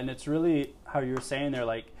 Yeah, and it's really how you were saying there,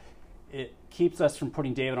 like, it keeps us from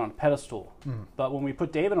putting David on a pedestal. But when we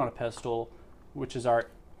put David on a pedestal, which is our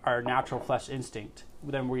natural flesh instinct,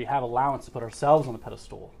 then we have allowance to put ourselves on the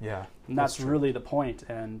pedestal. Yeah, and that's really the point,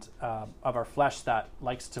 and of our flesh that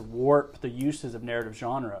likes to warp the uses of narrative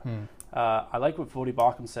genre. I like what Vodi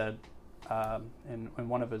Bakum said in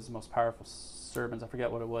one of his most powerful sermons. I forget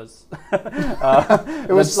what it was.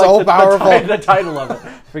 It was so powerful. The title of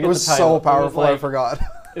it. It was so powerful. I forgot.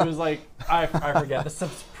 It was like, I forget, the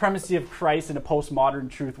supremacy of Christ in a postmodern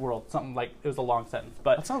truth world. Something like, it was a long sentence.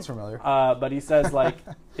 But that sounds familiar. But he says, like,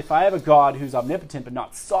 if I have a God who's omnipotent but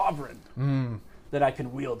not sovereign, then I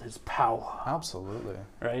can wield his power. Absolutely.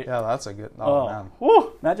 Right? Yeah, that's a good, man.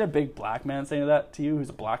 Woo, imagine a big black man saying that to you who's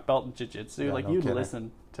a black belt in jiu-jitsu. Yeah, like, no you'd kidding.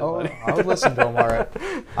 listen to him. I would listen to him, all right.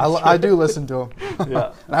 I do listen to him.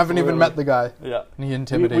 Yeah. I haven't even met the guy. Yeah. And he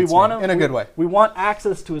intimidates me in a good way. We want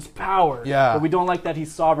access to his power. Yeah. But we don't like that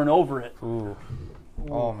he's sovereign over it. Ooh.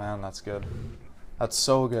 Oh, man, that's good. That's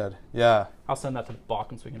so good. Yeah. I'll send that to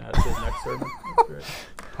Bakum so we can add it to his next sermon. That's great.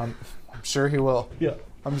 I'm sure he will. Yeah.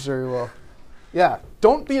 I'm sure he will. Yeah.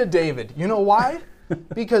 Don't be a David. You know why?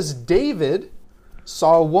 Because David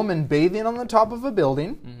saw a woman bathing on the top of a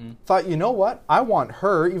building, thought, you know what? I want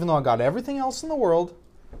her, even though I got everything else in the world,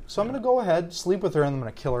 so I'm going to go ahead, sleep with her, and I'm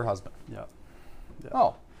going to kill her husband. Yeah.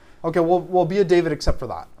 Oh. Okay, we'll be a David except for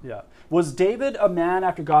that. Yeah. Was David a man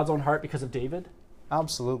after God's own heart because of David?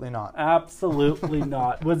 Absolutely not. Absolutely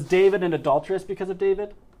not. Was David an adulteress because of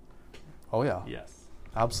David? Oh, yeah. Yes.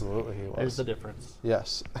 Absolutely he was. There's the difference.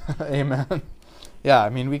 Yes. Amen. Yeah, I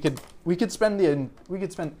mean, we could spend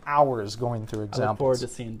hours going through examples. I look forward to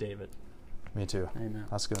seeing David. Me too. Amen.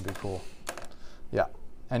 That's going to be cool. Yeah,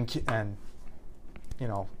 and you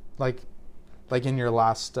know, like in your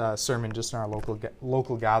last sermon, just in our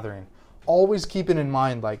local gathering, always keeping in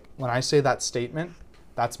mind, like, when I say that statement,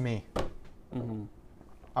 that's me. I'm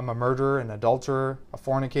a murderer, an adulterer, a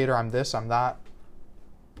fornicator. I'm this, I'm that.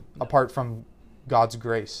 Apart from God's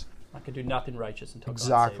grace. I could do nothing righteous until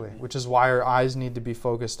God saved me. Which is why our eyes need to be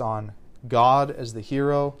focused on God as the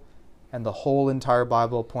hero and the whole entire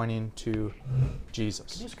Bible pointing to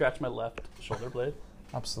Jesus. Can you scratch my left shoulder blade?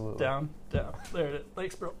 Absolutely. Down. There it is.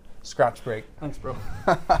 Thanks, bro. Scratch break. Thanks, bro.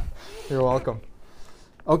 You're welcome.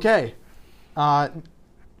 Okay.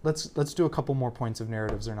 Let's do a couple more points of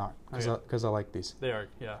narratives or not, because I like these. They are,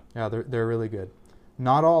 yeah. Yeah, they're really good.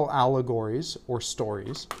 Not all allegories or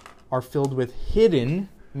stories are filled with hidden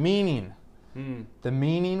meaning. The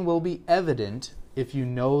meaning will be evident if you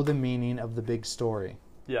know the meaning of the big story.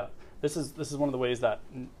 Yeah. This is one of the ways that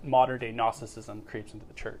modern day Gnosticism creeps into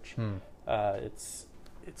the church. It's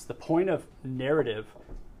the point of narrative.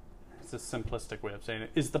 It's a simplistic way of saying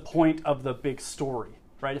it. Is the point of the big story,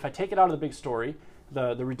 right? If I take it out of the big story,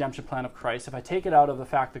 the redemption plan of Christ, if I take it out of the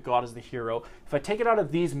fact that God is the hero, if I take it out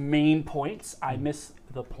of these main points, I miss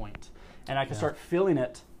the point, and I can start filling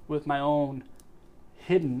it with my own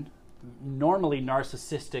hidden, normally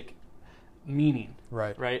narcissistic meaning,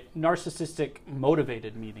 right? Narcissistic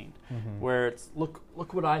motivated meaning, where it's look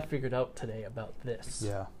what I figured out today about this,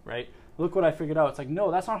 right? Look what I figured out. It's like,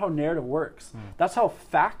 no, that's not how narrative works. That's how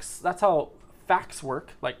facts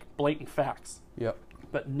work, like blatant facts. Yep.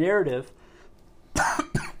 But narrative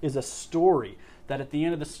is a story that at the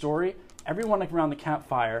end of the story, everyone around the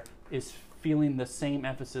campfire is feeling the same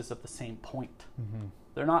emphasis of the same point.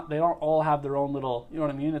 They don't all have their own little, you know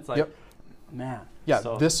what I mean? It's like, man. Yeah,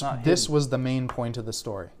 so this was the main point of the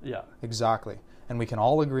story. Yeah. Exactly. And we can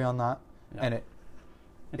all agree on that. Yeah. And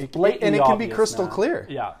it's blatantly and it can be obvious, crystal man. clear.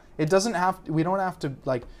 Yeah. It doesn't have to, we don't have to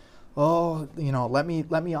like, oh, you know, let me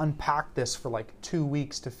unpack this for like 2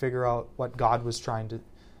 weeks to figure out what God was trying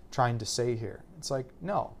to say here. It's like,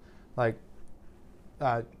 no. Like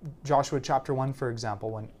Joshua chapter 1, for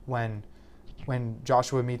example, when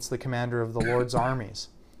Joshua meets the commander of the Lord's armies,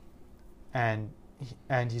 and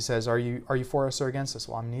he says, are you for us or against us?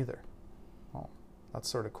 Well, I'm neither. Oh, that's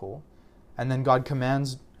sort of cool. And then God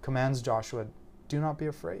commands Joshua, do not be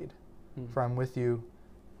afraid, for I'm with you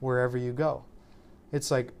wherever you go. It's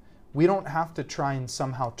like, we don't have to try and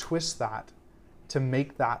somehow twist that to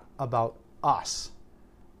make that about us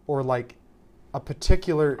or like a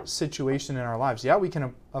particular situation in our lives. Yeah, we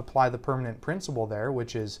can apply the permanent principle there,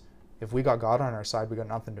 which is if we got God on our side, we got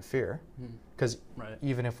nothing to fear. Because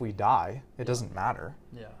even if we die, it doesn't matter.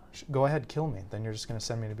 Yeah. Go ahead, kill me. Then you're just going to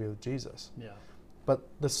send me to be with Jesus. Yeah. But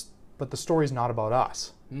the story's not about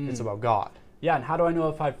us. It's about God. Yeah, and how do I know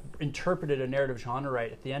if I've interpreted a narrative genre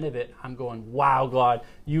right? At the end of it, I'm going, wow, God,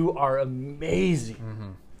 you are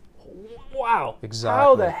amazing. Wow. Exactly.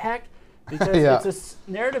 How the heck? Because it's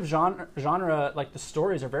a narrative genre, like the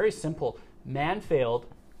stories are very simple. Man failed,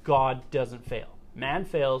 God doesn't fail. Man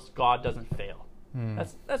fails, God doesn't fail.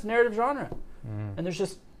 That's narrative genre. And there's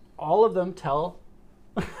just, all of them tell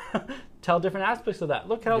different aspects of that.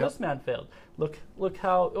 Look how this man failed. Look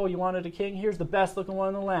how, you wanted a king? Here's the best looking one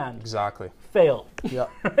in the land. Exactly. Fail. Yeah.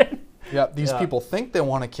 Right? Yeah. These people think they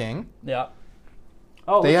want a king. Yeah.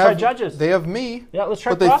 Oh, They let's try have judges. They have me. Yeah, let's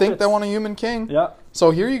try But they prophets. think they want a human king. Yeah. So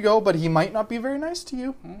here you go, but he might not be very nice to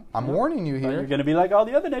you. I'm warning you Well, here. you're going to be like all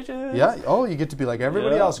the other nations. Yeah. Oh, you get to be like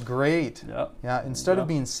everybody else. Great. Yeah. Yeah. Instead of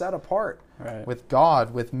being set apart Right. with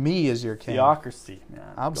God, with me as your king. Theocracy, man.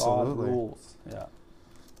 Absolutely. God rules. Yeah.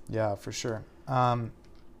 Yeah, for sure. I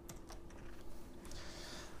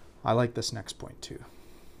like this next point too.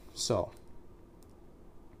 So,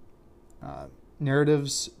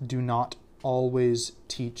 narratives do not always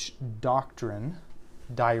teach doctrine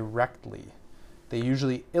directly. They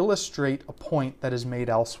usually illustrate a point that is made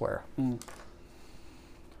elsewhere.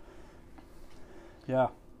 Yeah.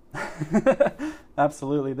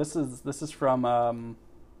 Absolutely. This is from I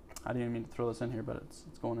didn't even mean to throw this in here, but it's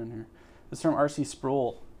going in here. This is from R.C.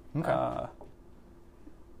 Sproul. Okay.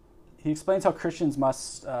 He explains how Christians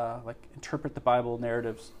must interpret the Bible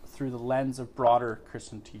narratives through the lens of broader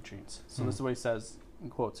Christian teachings. So this is what he says in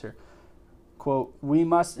quotes here. Quote, we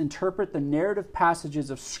must interpret the narrative passages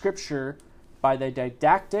of Scripture by the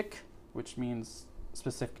didactic, which means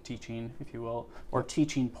specific teaching, if you will, or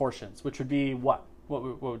teaching portions, which would be what?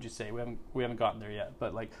 What would you say? We haven't gotten there yet,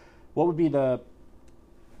 but like, what would be the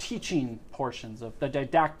teaching portions of the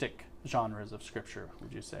didactic genres of Scripture?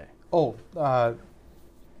 Would you say? Oh,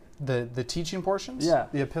 the teaching portions? Yeah.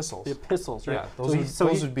 The epistles. The epistles, right? Yeah,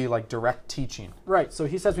 those would be like direct teaching. Right. So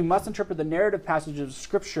he says we must interpret the narrative passages of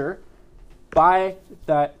Scripture by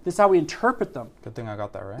that. This is how we interpret them. Good thing I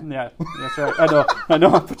got that right. Yeah, that's right. I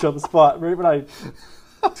know I put you on the spot right when I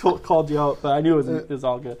called you out, but I knew it was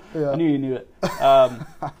all good. Yeah. I knew you knew it.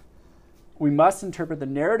 We must interpret the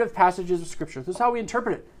narrative passages of Scripture. This is how we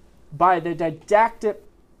interpret it, by the didactic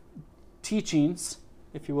teachings,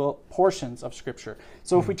 if you will, portions of Scripture.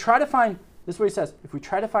 So if we try to find, this is what he says, if we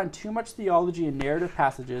try to find too much theology in narrative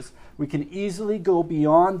passages, we can easily go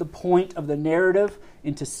beyond the point of the narrative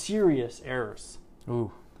into serious errors.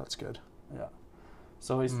 Ooh, that's good. Yeah.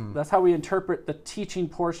 So that's how we interpret the teaching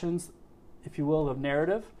portions, if you will, of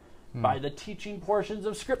narrative, by the teaching portions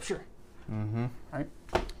of Scripture. Right?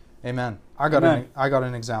 Amen. I got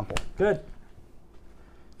an example. Good.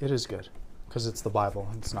 It is good because it's the Bible.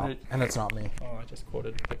 It's not, and it's not me. Oh, I just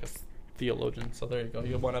quoted like a theologian, so there you go.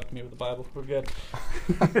 You one up me with the Bible. We're good.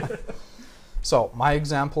 So my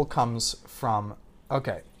example comes from,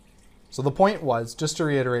 okay, so the point was, just to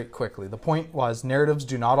reiterate quickly, the point was narratives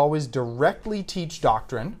do not always directly teach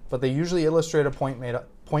doctrine, but they usually illustrate a point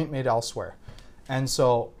made elsewhere. And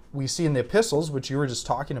so we see in the epistles, which you were just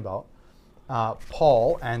talking about,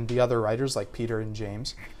 Paul and the other writers like Peter and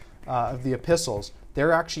James of the epistles,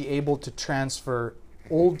 they're actually able to transfer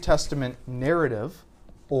Old Testament narrative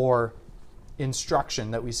or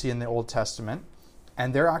instruction that we see in the Old Testament,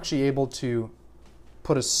 and they're actually able to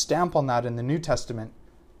put a stamp on that in the New Testament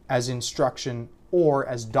as instruction or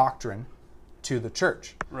as doctrine to the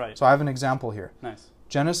church. Right. So I have an example here. Nice.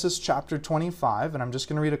 Genesis chapter 25, and I'm just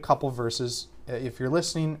going to read a couple verses. If you're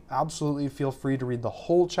listening, absolutely feel free to read the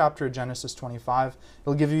whole chapter of Genesis 25.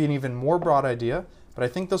 It'll give you an even more broad idea, but I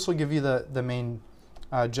think this will give you the main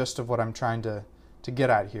gist of what I'm trying to get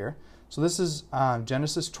at here. So this is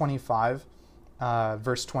Genesis 25,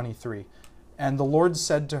 verse 23. And the Lord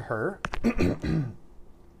said to her,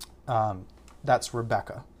 that's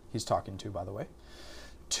Rebekah he's talking to, by the way,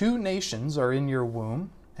 2 nations are in your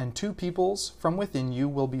womb, and 2 peoples from within you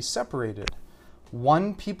will be separated.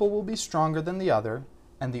 One people will be stronger than the other,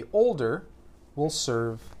 and the older will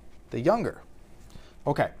serve the younger.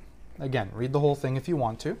 Okay, again, read the whole thing if you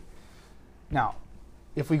want to. Now,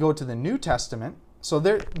 if we go to the New Testament, so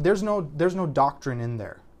there's no doctrine in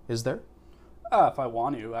there, is there? If I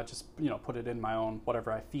want to, I just put it in my own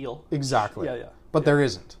whatever I feel. Exactly. Yeah. But there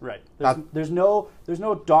isn't. Right. There's no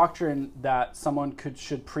doctrine that someone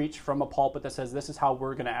should preach from a pulpit that says this is how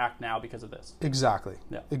we're going to act now because of this. Exactly.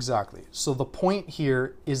 Yeah. Exactly. So the point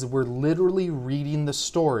here is we're literally reading the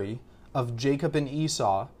story of Jacob and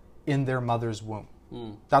Esau in their mother's womb.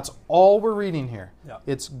 That's all we're reading here. Yeah.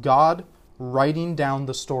 It's God writing down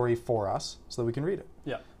the story for us so that we can read it.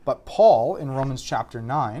 Yeah. But Paul in Romans chapter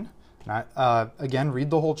 9, again, read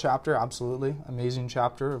the whole chapter, absolutely. Amazing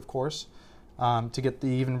chapter, of course, to get the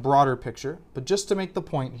even broader picture. But just to make the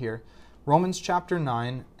point here, Romans chapter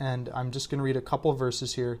 9, and I'm just going to read a couple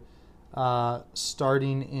verses here,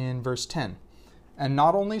 starting in verse 10. And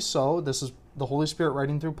not only so, this is the Holy Spirit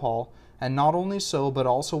writing through Paul, and not only so, but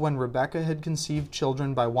also when Rebekah had conceived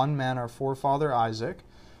children by one man, our forefather Isaac,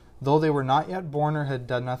 though they were not yet born or had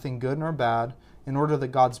done nothing good nor bad, in order that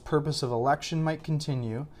God's purpose of election might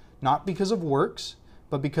continue, not because of works,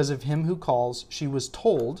 but because of him who calls, she was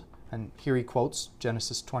told, and here he quotes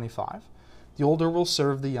Genesis 25, the older will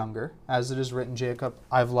serve the younger, as it is written, Jacob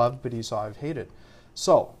I've loved, but Esau I've hated.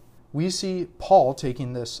 So, we see Paul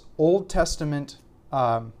taking this Old Testament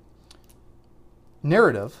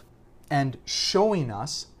narrative and showing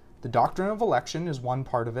us the doctrine of election is one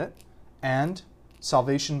part of it, and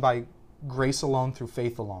salvation by grace alone through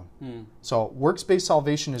faith alone. So works-based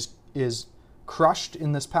salvation is crushed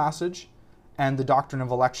in this passage, and the doctrine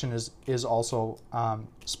of election is also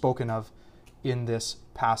spoken of in this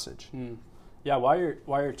passage. Yeah, while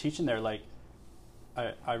you're teaching there, like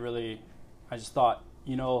I just thought,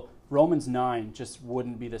 Romans 9 just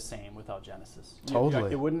wouldn't be the same without Genesis.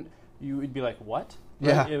 Totally. It wouldn't. You would be like, what?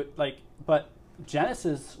 Yeah. But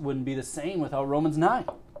Genesis wouldn't be the same without Romans 9.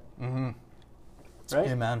 Mm-hmm. Right?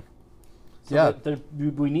 Amen. So yeah.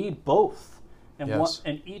 We need both. And yes.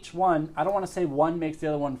 and each one, I don't want to say one makes the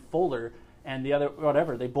other one fuller and the other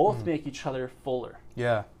whatever. They both make each other fuller.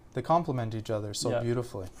 Yeah. They complement each other so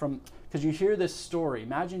beautifully. Because you hear this story.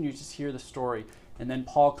 Imagine you just hear the story, and then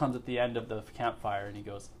Paul comes at the end of the campfire and he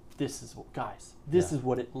goes, this is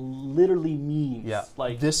what it literally means. Yeah.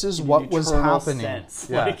 Like, this is what was happening. Sense.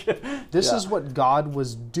 Yeah. This is what God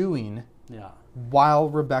was doing while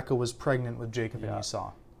Rebekah was pregnant with Jacob and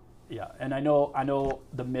Esau. Yeah, and I know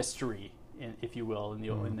the mystery, if you will,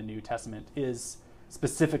 in the New Testament is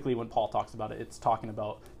specifically when Paul talks about it. It's talking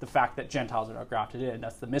about the fact that Gentiles are not grafted in.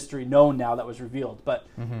 That's the mystery known now that was revealed. But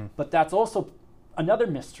that's also another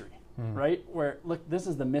mystery, right? Where look, this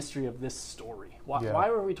is the mystery of this story. Why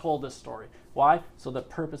were we told this story? Why? So the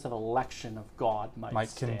purpose of election of God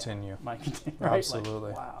might continue. Might continue. Right?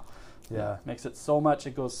 Absolutely. Like, wow. Yeah. Makes it so much.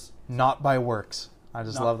 It goes not by works. I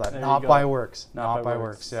just love that. Not by works. Not by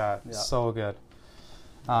works. Yeah. So good.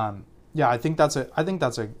 I think that's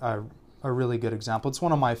a really good example. It's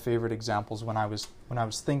one of my favorite examples when I was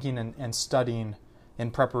thinking and studying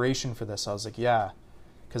in preparation for this. I was like,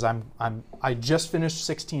 because I just finished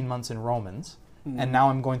 16 months in Romans, and now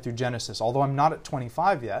I'm going through Genesis. Although I'm not at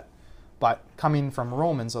 25 yet, but coming from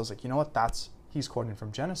Romans, I was like, you know what? He's quoting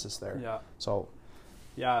from Genesis there. Yeah. So.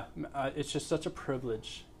 Yeah, it's just such a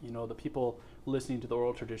privilege. The people listening to the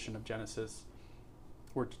oral tradition of Genesis,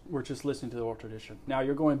 we're just listening to the oral tradition. Now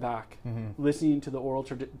you're going back, listening to the oral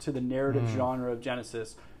to the narrative genre of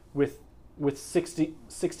Genesis with with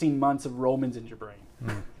 16 months of Romans in your brain.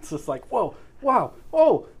 It's just like, whoa, wow,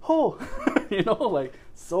 oh, you know, like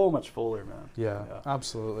so much fuller, man. Yeah.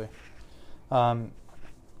 Absolutely.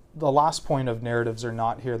 The last point of narratives or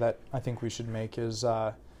not here that I think we should make is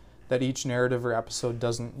that each narrative or episode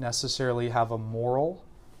doesn't necessarily have a moral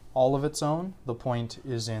all of its own. The point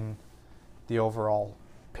is in the overall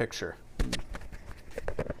picture.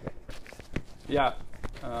 Yeah.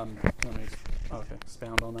 Let me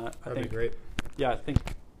expound on that. That'd be great. Yeah, I think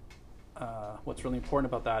what's really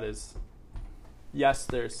important about that is, yes,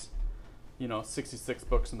 there's 66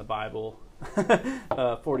 books in the Bible,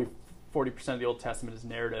 40% of the Old Testament is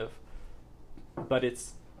narrative, but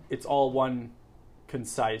it's all one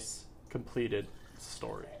concise, completed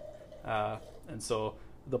story. And so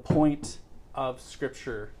the point of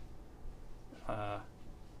Scripture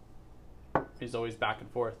is always back and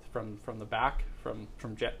forth from the back, from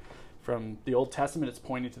the Old Testament, it's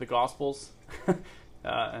pointing to the Gospels,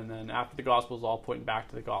 and then after the Gospels, all pointing back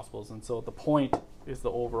to the Gospels. And so the point is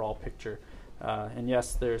the overall picture. And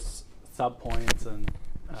yes, there's sub-points and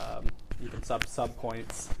even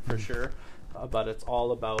sub-points for sure, but it's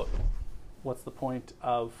all about what's the point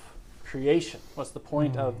of creation? What's the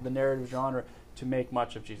point of the narrative genre? To make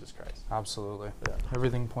much of Jesus Christ. Absolutely. Yeah.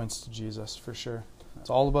 Everything points to Jesus, for sure. It's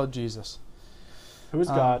all about Jesus. Who is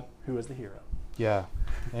God? Who is the hero? Yeah.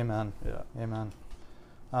 Amen. Yeah. Amen.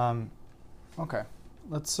 Okay.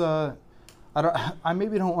 Let's I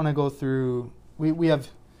maybe don't want to go through we have,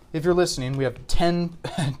 if you're listening, we have 10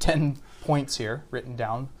 points here written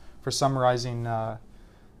down for summarizing the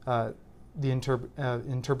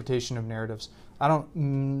interpretation of narratives. I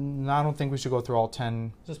don't think we should go through all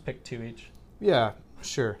 10. Just pick 2 each. Yeah,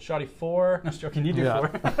 sure. Shoddy 4. No, joking. You do 4.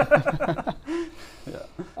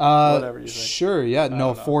 Whatever you think. Sure. Yeah.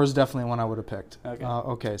 No, 4 is definitely one I would have picked. Okay.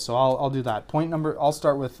 Okay. So I'll do that. I'll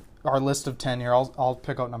start with our list of 10 here. I'll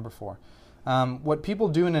pick out number 4. What people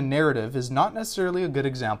do in a narrative is not necessarily a good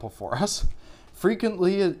example for us.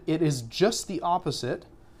 Frequently, it is just the opposite.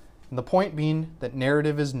 And the point being that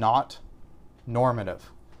narrative is not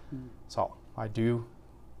normative. So I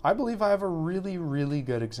believe I have a really, really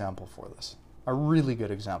good example for this. A really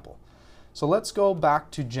good example. So let's go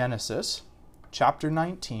back to Genesis chapter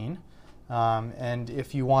 19. And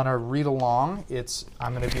if you want to read along,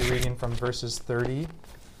 I'm going to be reading from verses 30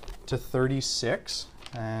 to 36.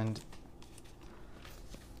 And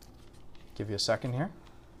give you a second here.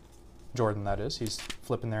 Jordan, that is. He's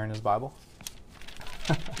flipping there in his Bible.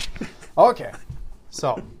 Okay.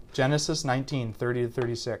 So, Genesis 19, 30 to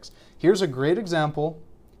 36. Here's a great example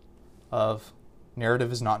of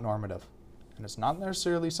narrative is not normative. And it's not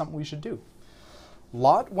necessarily something we should do.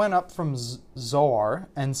 Lot went up from Zoar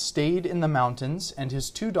and stayed in the mountains, and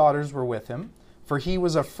his 2 daughters were with him, for he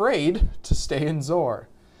was afraid to stay in Zoar.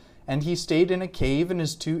 And he stayed in a cave, and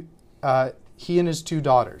he and his 2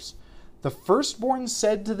 daughters. The firstborn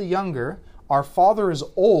said to the younger, "Our father is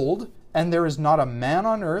old, and there is not a man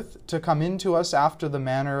on earth to come in to us after the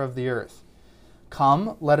manner of the earth.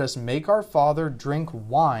 Come, let us make our father drink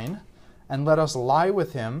wine, and let us lie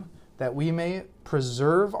with him, that we may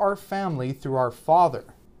preserve our family through our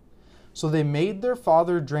father." So they made their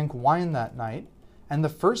father drink wine that night, and the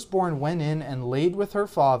firstborn went in and laid with her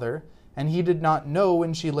father, and he did not know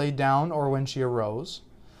when she lay down or when she arose.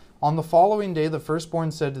 On the following day the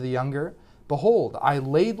firstborn said to the younger, "Behold, I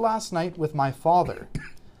laid last night with my father.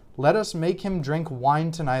 Let us make him drink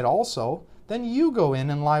wine tonight also, then you go in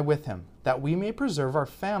and lie with him, that we may preserve our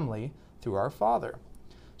family through our father."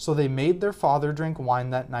 So they made their father drink wine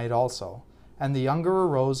that night also. And the younger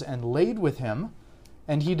arose and laid with him,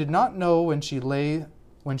 and he did not know when she laid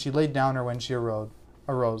down or when she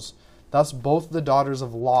arose. Thus both the daughters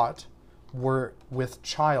of Lot were with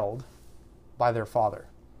child by their father.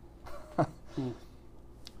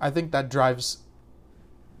 I think that drives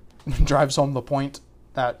home the point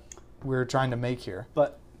that we're trying to make here.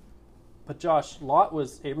 But Josh, Lot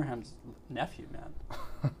was Abraham's nephew,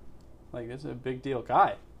 man. Like, this is a big deal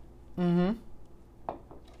guy. Mm-hmm.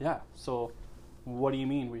 Yeah, so what do you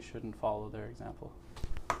mean we shouldn't follow their example?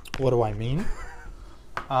 What do I mean?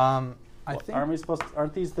 I think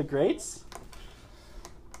aren't these the greats?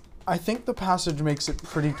 I think the passage makes it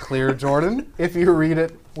pretty clear, Jordan, if you read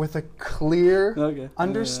it with a clear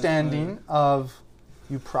understanding of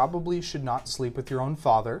you probably should not sleep with your own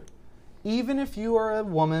father, even if you are a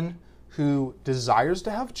woman who desires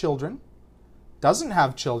to have children, doesn't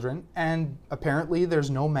have children, and apparently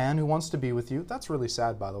there's no man who wants to be with you. That's really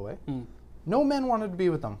sad, by the way. No men wanted to be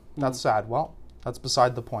with them. That's sad. Well, that's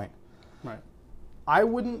beside the point. Right. I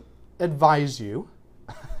wouldn't advise you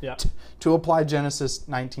yeah. to apply Genesis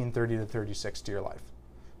 19:30 to 36 to your life.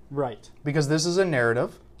 Right. Because this is a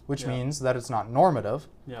narrative, which Yeah. means that it's not normative,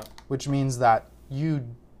 Yeah. which means that you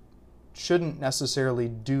shouldn't necessarily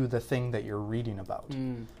do the thing that you're reading about.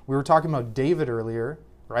 We were talking about David earlier,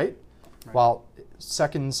 right? Well,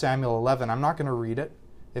 2 Samuel 11, I'm not going to read it.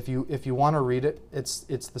 If you want to read it, it's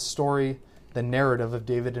the story, the narrative of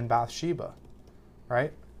David and Bathsheba,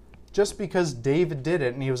 right? Just because David did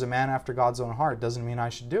it and he was a man after God's own heart doesn't mean I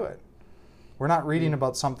should do it. We're not reading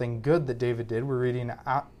about something good that David did. We're reading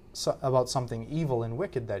about something evil and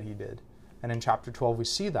wicked that he did. And in chapter 12 we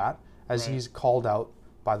see that as he's called out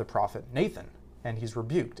by the prophet Nathan, and he's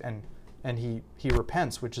rebuked, and he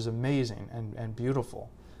repents, which is amazing and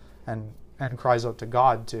beautiful, and cries out to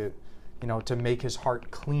God to make his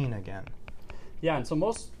heart clean again. Yeah, and so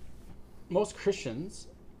most Christians,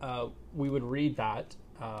 we would read that,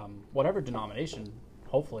 whatever denomination,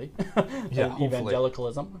 hopefully,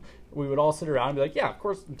 evangelicalism, we would all sit around and be like, yeah, of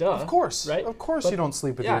course, duh. Of course, right? Of course you don't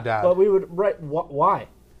sleep with your dad. But we would, why?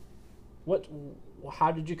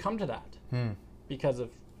 How did you come to that? Because of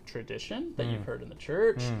tradition that you've heard in the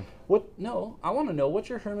church? No, I want to know what's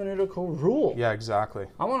your hermeneutical rule. Yeah, exactly.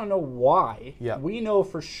 I want to know why we know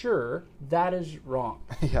for sure that is wrong.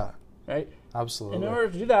 Yeah. Right? Absolutely. And in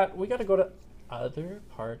order to do that, we got to go to other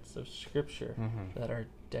parts of Scripture that are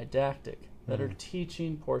didactic, that are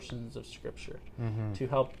teaching portions of Scripture to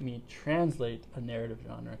help me translate a narrative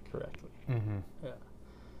genre correctly. Yeah.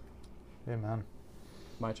 Amen.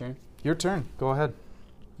 My turn? Your turn. Go ahead.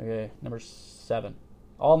 Okay, number 7.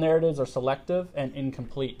 All narratives are selective and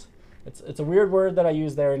incomplete. It's a weird word that I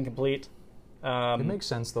use there, incomplete. It makes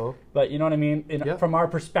sense, though. But you know what I mean? From our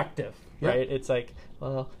perspective, right? It's like,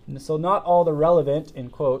 so not all the relevant, in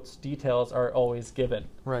quotes, details are always given.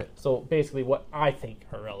 Right. So basically what I think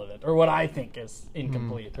are relevant, or what I think is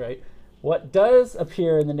incomplete, right? What does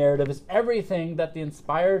appear in the narrative is everything that the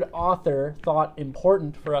inspired author thought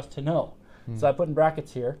important for us to know. So I put in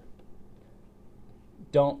brackets here,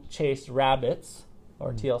 don't chase rabbits,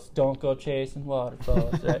 or TLC, don't go chasing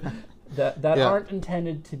waterfalls, right? that aren't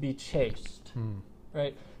intended to be chased,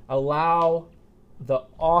 right? Allow the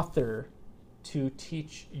author to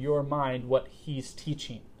teach your mind what he's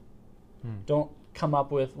teaching. Don't come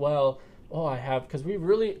up with, because we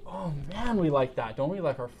really, we like that. Don't we?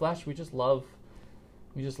 Like our flesh, we just love,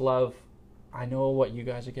 I know what you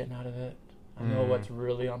guys are getting out of it. I know what's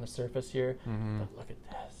really on the surface here, but look at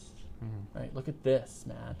this. Right, look at this,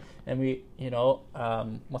 man. And we,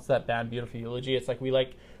 what's that band, Beautiful Eulogy? It's like we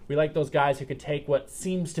like those guys who could take what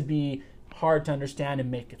seems to be hard to understand and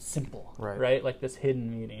make it simple, right? Like this hidden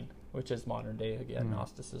meaning, which is modern day, again,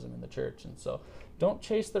 Gnosticism in the church. And so don't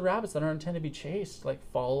chase the rabbits that aren't intended to be chased. Like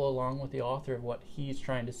follow along with the author of what he's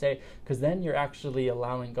trying to say, because then you're actually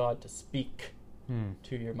allowing God to speak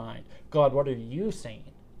to your mind. God, what are you saying?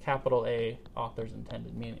 Capital A, author's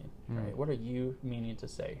intended meaning, right? What are you meaning to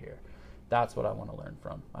say here? That's what I want to learn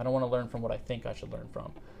from. I don't want to learn from what I think I should learn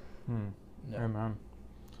from. No. Amen.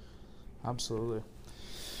 Absolutely.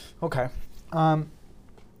 Okay. I'm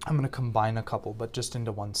going to combine a couple, but just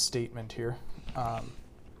into one statement here.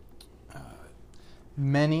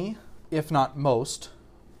 Many, if not most,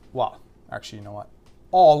 actually, you know what?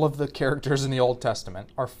 All of the characters in the Old Testament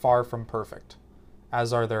are far from perfect,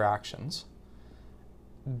 as are their actions.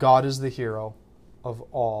 God is the hero of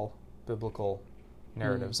all biblical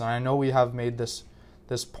narratives. And I know we have made this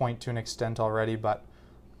point to an extent already, but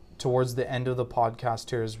towards the end of the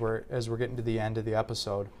podcast here, as we're getting to the end of the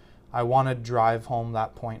episode, I want to drive home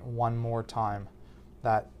that point one more time,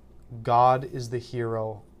 that God is the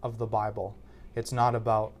hero of the Bible. It's not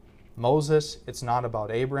about Moses, it's not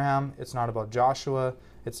about Abraham, it's not about Joshua,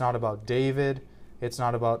 it's not about David, it's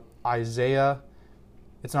not about Isaiah,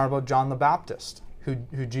 it's not about John the Baptist, who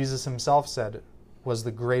Jesus himself said was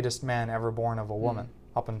the greatest man ever born of a woman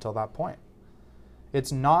up until that point.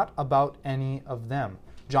 It's not about any of them.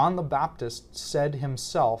 John the Baptist said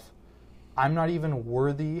himself, I'm not even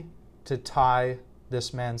worthy to tie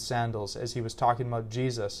this man's sandals, as he was talking about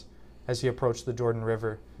Jesus as he approached the Jordan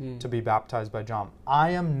River to be baptized by John.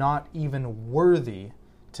 I am not even worthy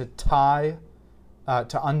to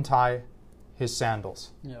untie his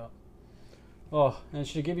sandals. Yeah. Oh, and it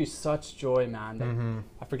should give you such joy, man. That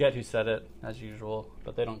I forget who said it, as usual,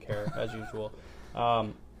 but they don't care, as usual.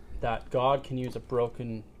 That God can use a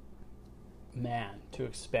broken man to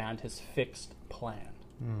expand his fixed plan.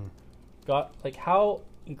 God, like, how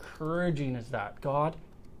encouraging is that? God,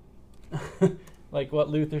 like what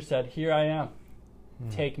Luther said, here I am,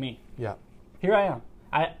 take me. Yeah. Here I am.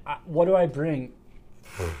 I what do I bring?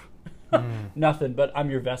 Nothing, but I'm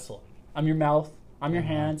your vessel. I'm your mouth. I'm your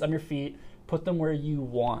hands. I'm your feet. Put them where you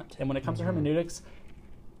want. And when it comes to hermeneutics,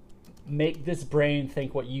 make this brain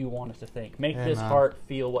think what you want it to think. Make this Amen. heart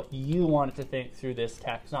feel what you want it to think through this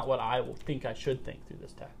text, not what I think I should think through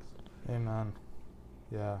this text. Amen.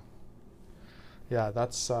 Yeah. Yeah,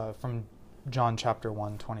 that's from John chapter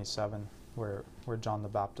 1:27, where John the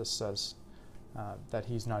Baptist says that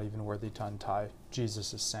he's not even worthy to untie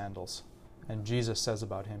Jesus' sandals. And Jesus says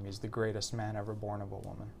about him, he's the greatest man ever born of a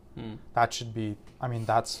woman. That should be, I mean,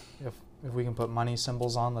 that's, if we can put money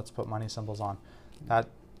symbols on, let's put money symbols on. That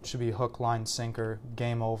should be hook, line, sinker,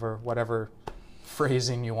 game over, whatever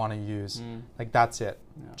phrasing you want to use. Like, that's it.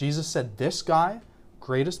 Yeah. Jesus said, this guy,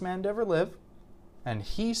 greatest man to ever live, and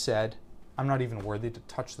he said, I'm not even worthy to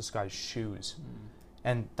touch this guy's shoes.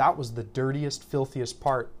 And that was the dirtiest, filthiest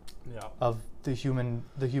part of the human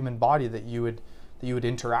body that you would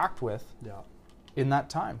interact with in that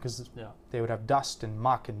time, because they would have dust and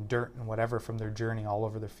muck and dirt and whatever from their journey all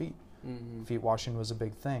over their feet. Feet washing was a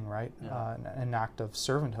big thing, right? An act of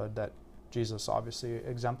servanthood that Jesus obviously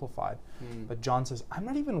exemplified. But John says, I'm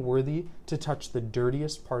not even worthy to touch the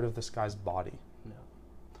dirtiest part of this guy's body.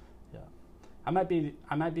 I might be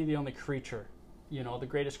the only creature, the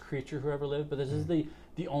greatest creature who ever lived, but this is the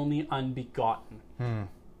only unbegotten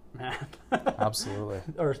man. Absolutely.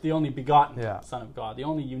 Or the only begotten Son of God, the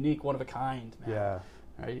only unique, one of a kind man.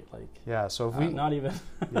 Right? Like, so if we not even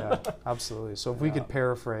absolutely. So if we could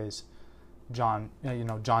paraphrase John,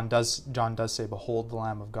 John does say, behold the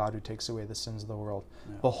Lamb of God who takes away the sins of the world.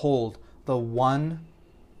 Behold the one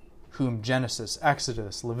whom Genesis,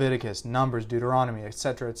 Exodus, Leviticus, Numbers, Deuteronomy,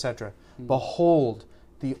 etc., etc. Behold,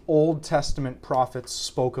 the Old Testament prophets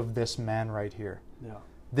spoke of this man right here.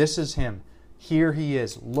 This is him. Here he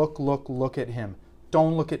is. Look at him.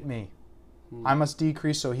 Don't look at me. I must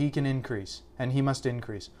decrease so he can increase, and he must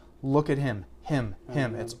increase. Look at him. Him.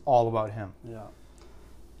 It's all about him.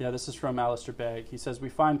 This is from Alistair Begg. He says, we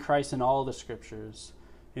find Christ in all the scriptures.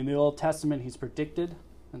 In the Old Testament, he's predicted.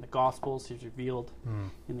 In the Gospels, he's revealed.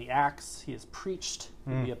 In the Acts, he is preached.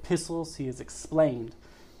 In the Epistles, he is explained.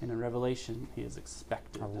 And in Revelation, he is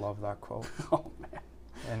expected. I love that quote. Oh, man.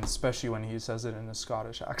 And especially when he says it in a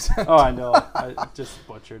Scottish accent. Oh, I know. I just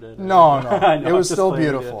butchered it. No. I know, it was still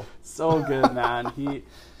beautiful. So good, man.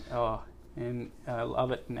 And I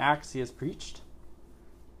love it. In Acts, he is preached.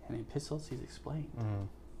 And in Epistles, he's explained.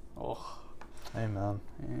 Amen.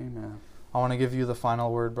 Amen. I want to give you the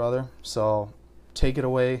final word, brother. So take it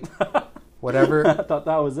away. Whatever. I thought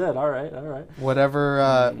that was it. All right.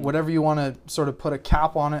 Whatever you want to sort of put a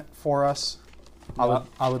cap on it for us.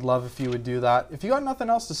 I would love if you would do that. If you got nothing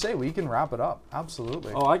else to say, we can wrap it up.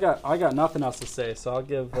 Absolutely. Oh, I got nothing else to say, so I'll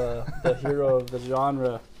give the hero of the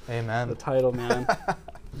genre, amen, the title, man.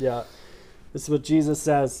 This is what Jesus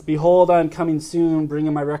says. Behold, I am coming soon,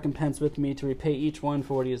 bringing my recompense with me to repay each one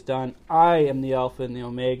for what he has done. I am the Alpha and the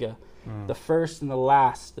Omega, the first and the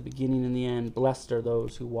last, the beginning and the end. Blessed are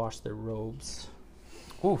those who wash their robes.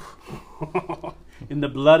 Oof. In the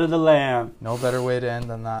blood of the Lamb. No better way to end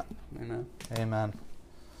than that. Amen.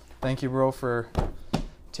 Thank you, bro, for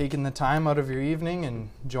taking the time out of your evening and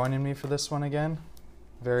joining me for this one again.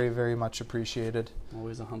 Very, very much appreciated.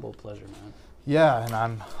 Always a humble pleasure, man. Yeah,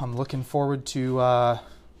 and I'm looking forward to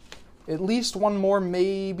at least one more,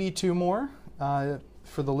 maybe two more.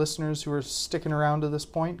 For the listeners who are sticking around to this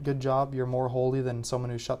point, good job. You're more holy than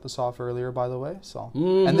someone who shut this off earlier, by the way. So,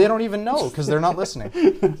 and they don't even know because they're not listening.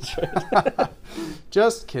 That's right.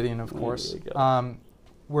 Just kidding, of course.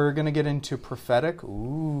 We're going to get into prophetic.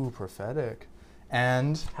 Ooh, prophetic.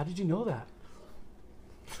 And how did you know that?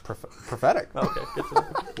 Prophetic. Okay, good to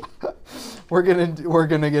know. We're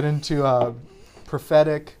gonna get into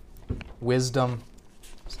prophetic, wisdom,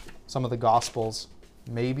 some of the Gospels,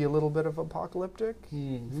 maybe a little bit of apocalyptic.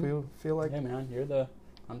 If we feel like. Hey man,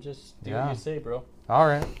 I'm just doing what you say, bro. All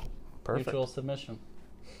right, perfect. Mutual submission.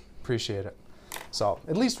 Appreciate it. So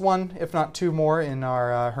at least one, if not two more, in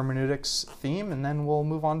our hermeneutics theme, and then we'll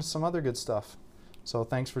move on to some other good stuff. So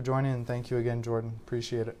thanks for joining, and thank you again, Jordan.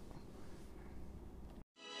 Appreciate it.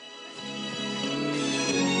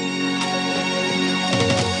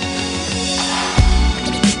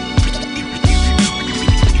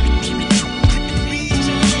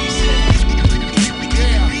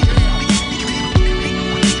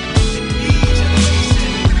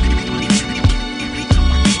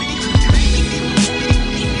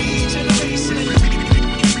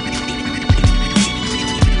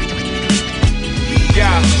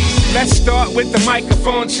 Let's start with the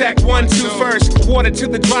microphone check, 1, 2 first. Water to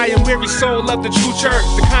the dry and weary soul of the true church.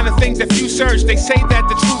 The kind of things that few search, they say that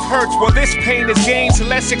the truth hurts. Well, this pain is gain, so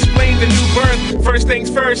let's explain the new birth. First things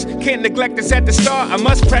first, can't neglect this at the start. I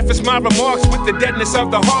must preface my remarks with the deadness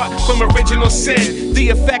of the heart from original sin, the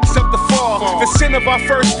effects of the fall. The sin of our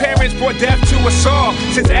first parents brought death to us all.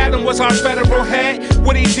 Since Adam was our federal head,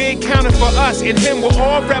 what he did counted for us. In him we're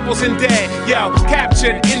all rebels and dead. Yo,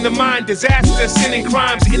 captured in the mind, disaster, sin and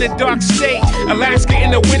crimes in a dark state. Alaska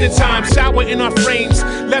in the wintertime, sour in our frames.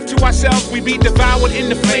 Left to ourselves, we be devoured in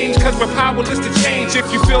the flames, cause we're powerless to change.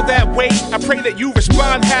 If you feel that way, I pray that you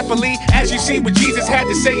respond happily as you see what Jesus had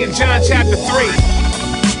to say in John chapter 3.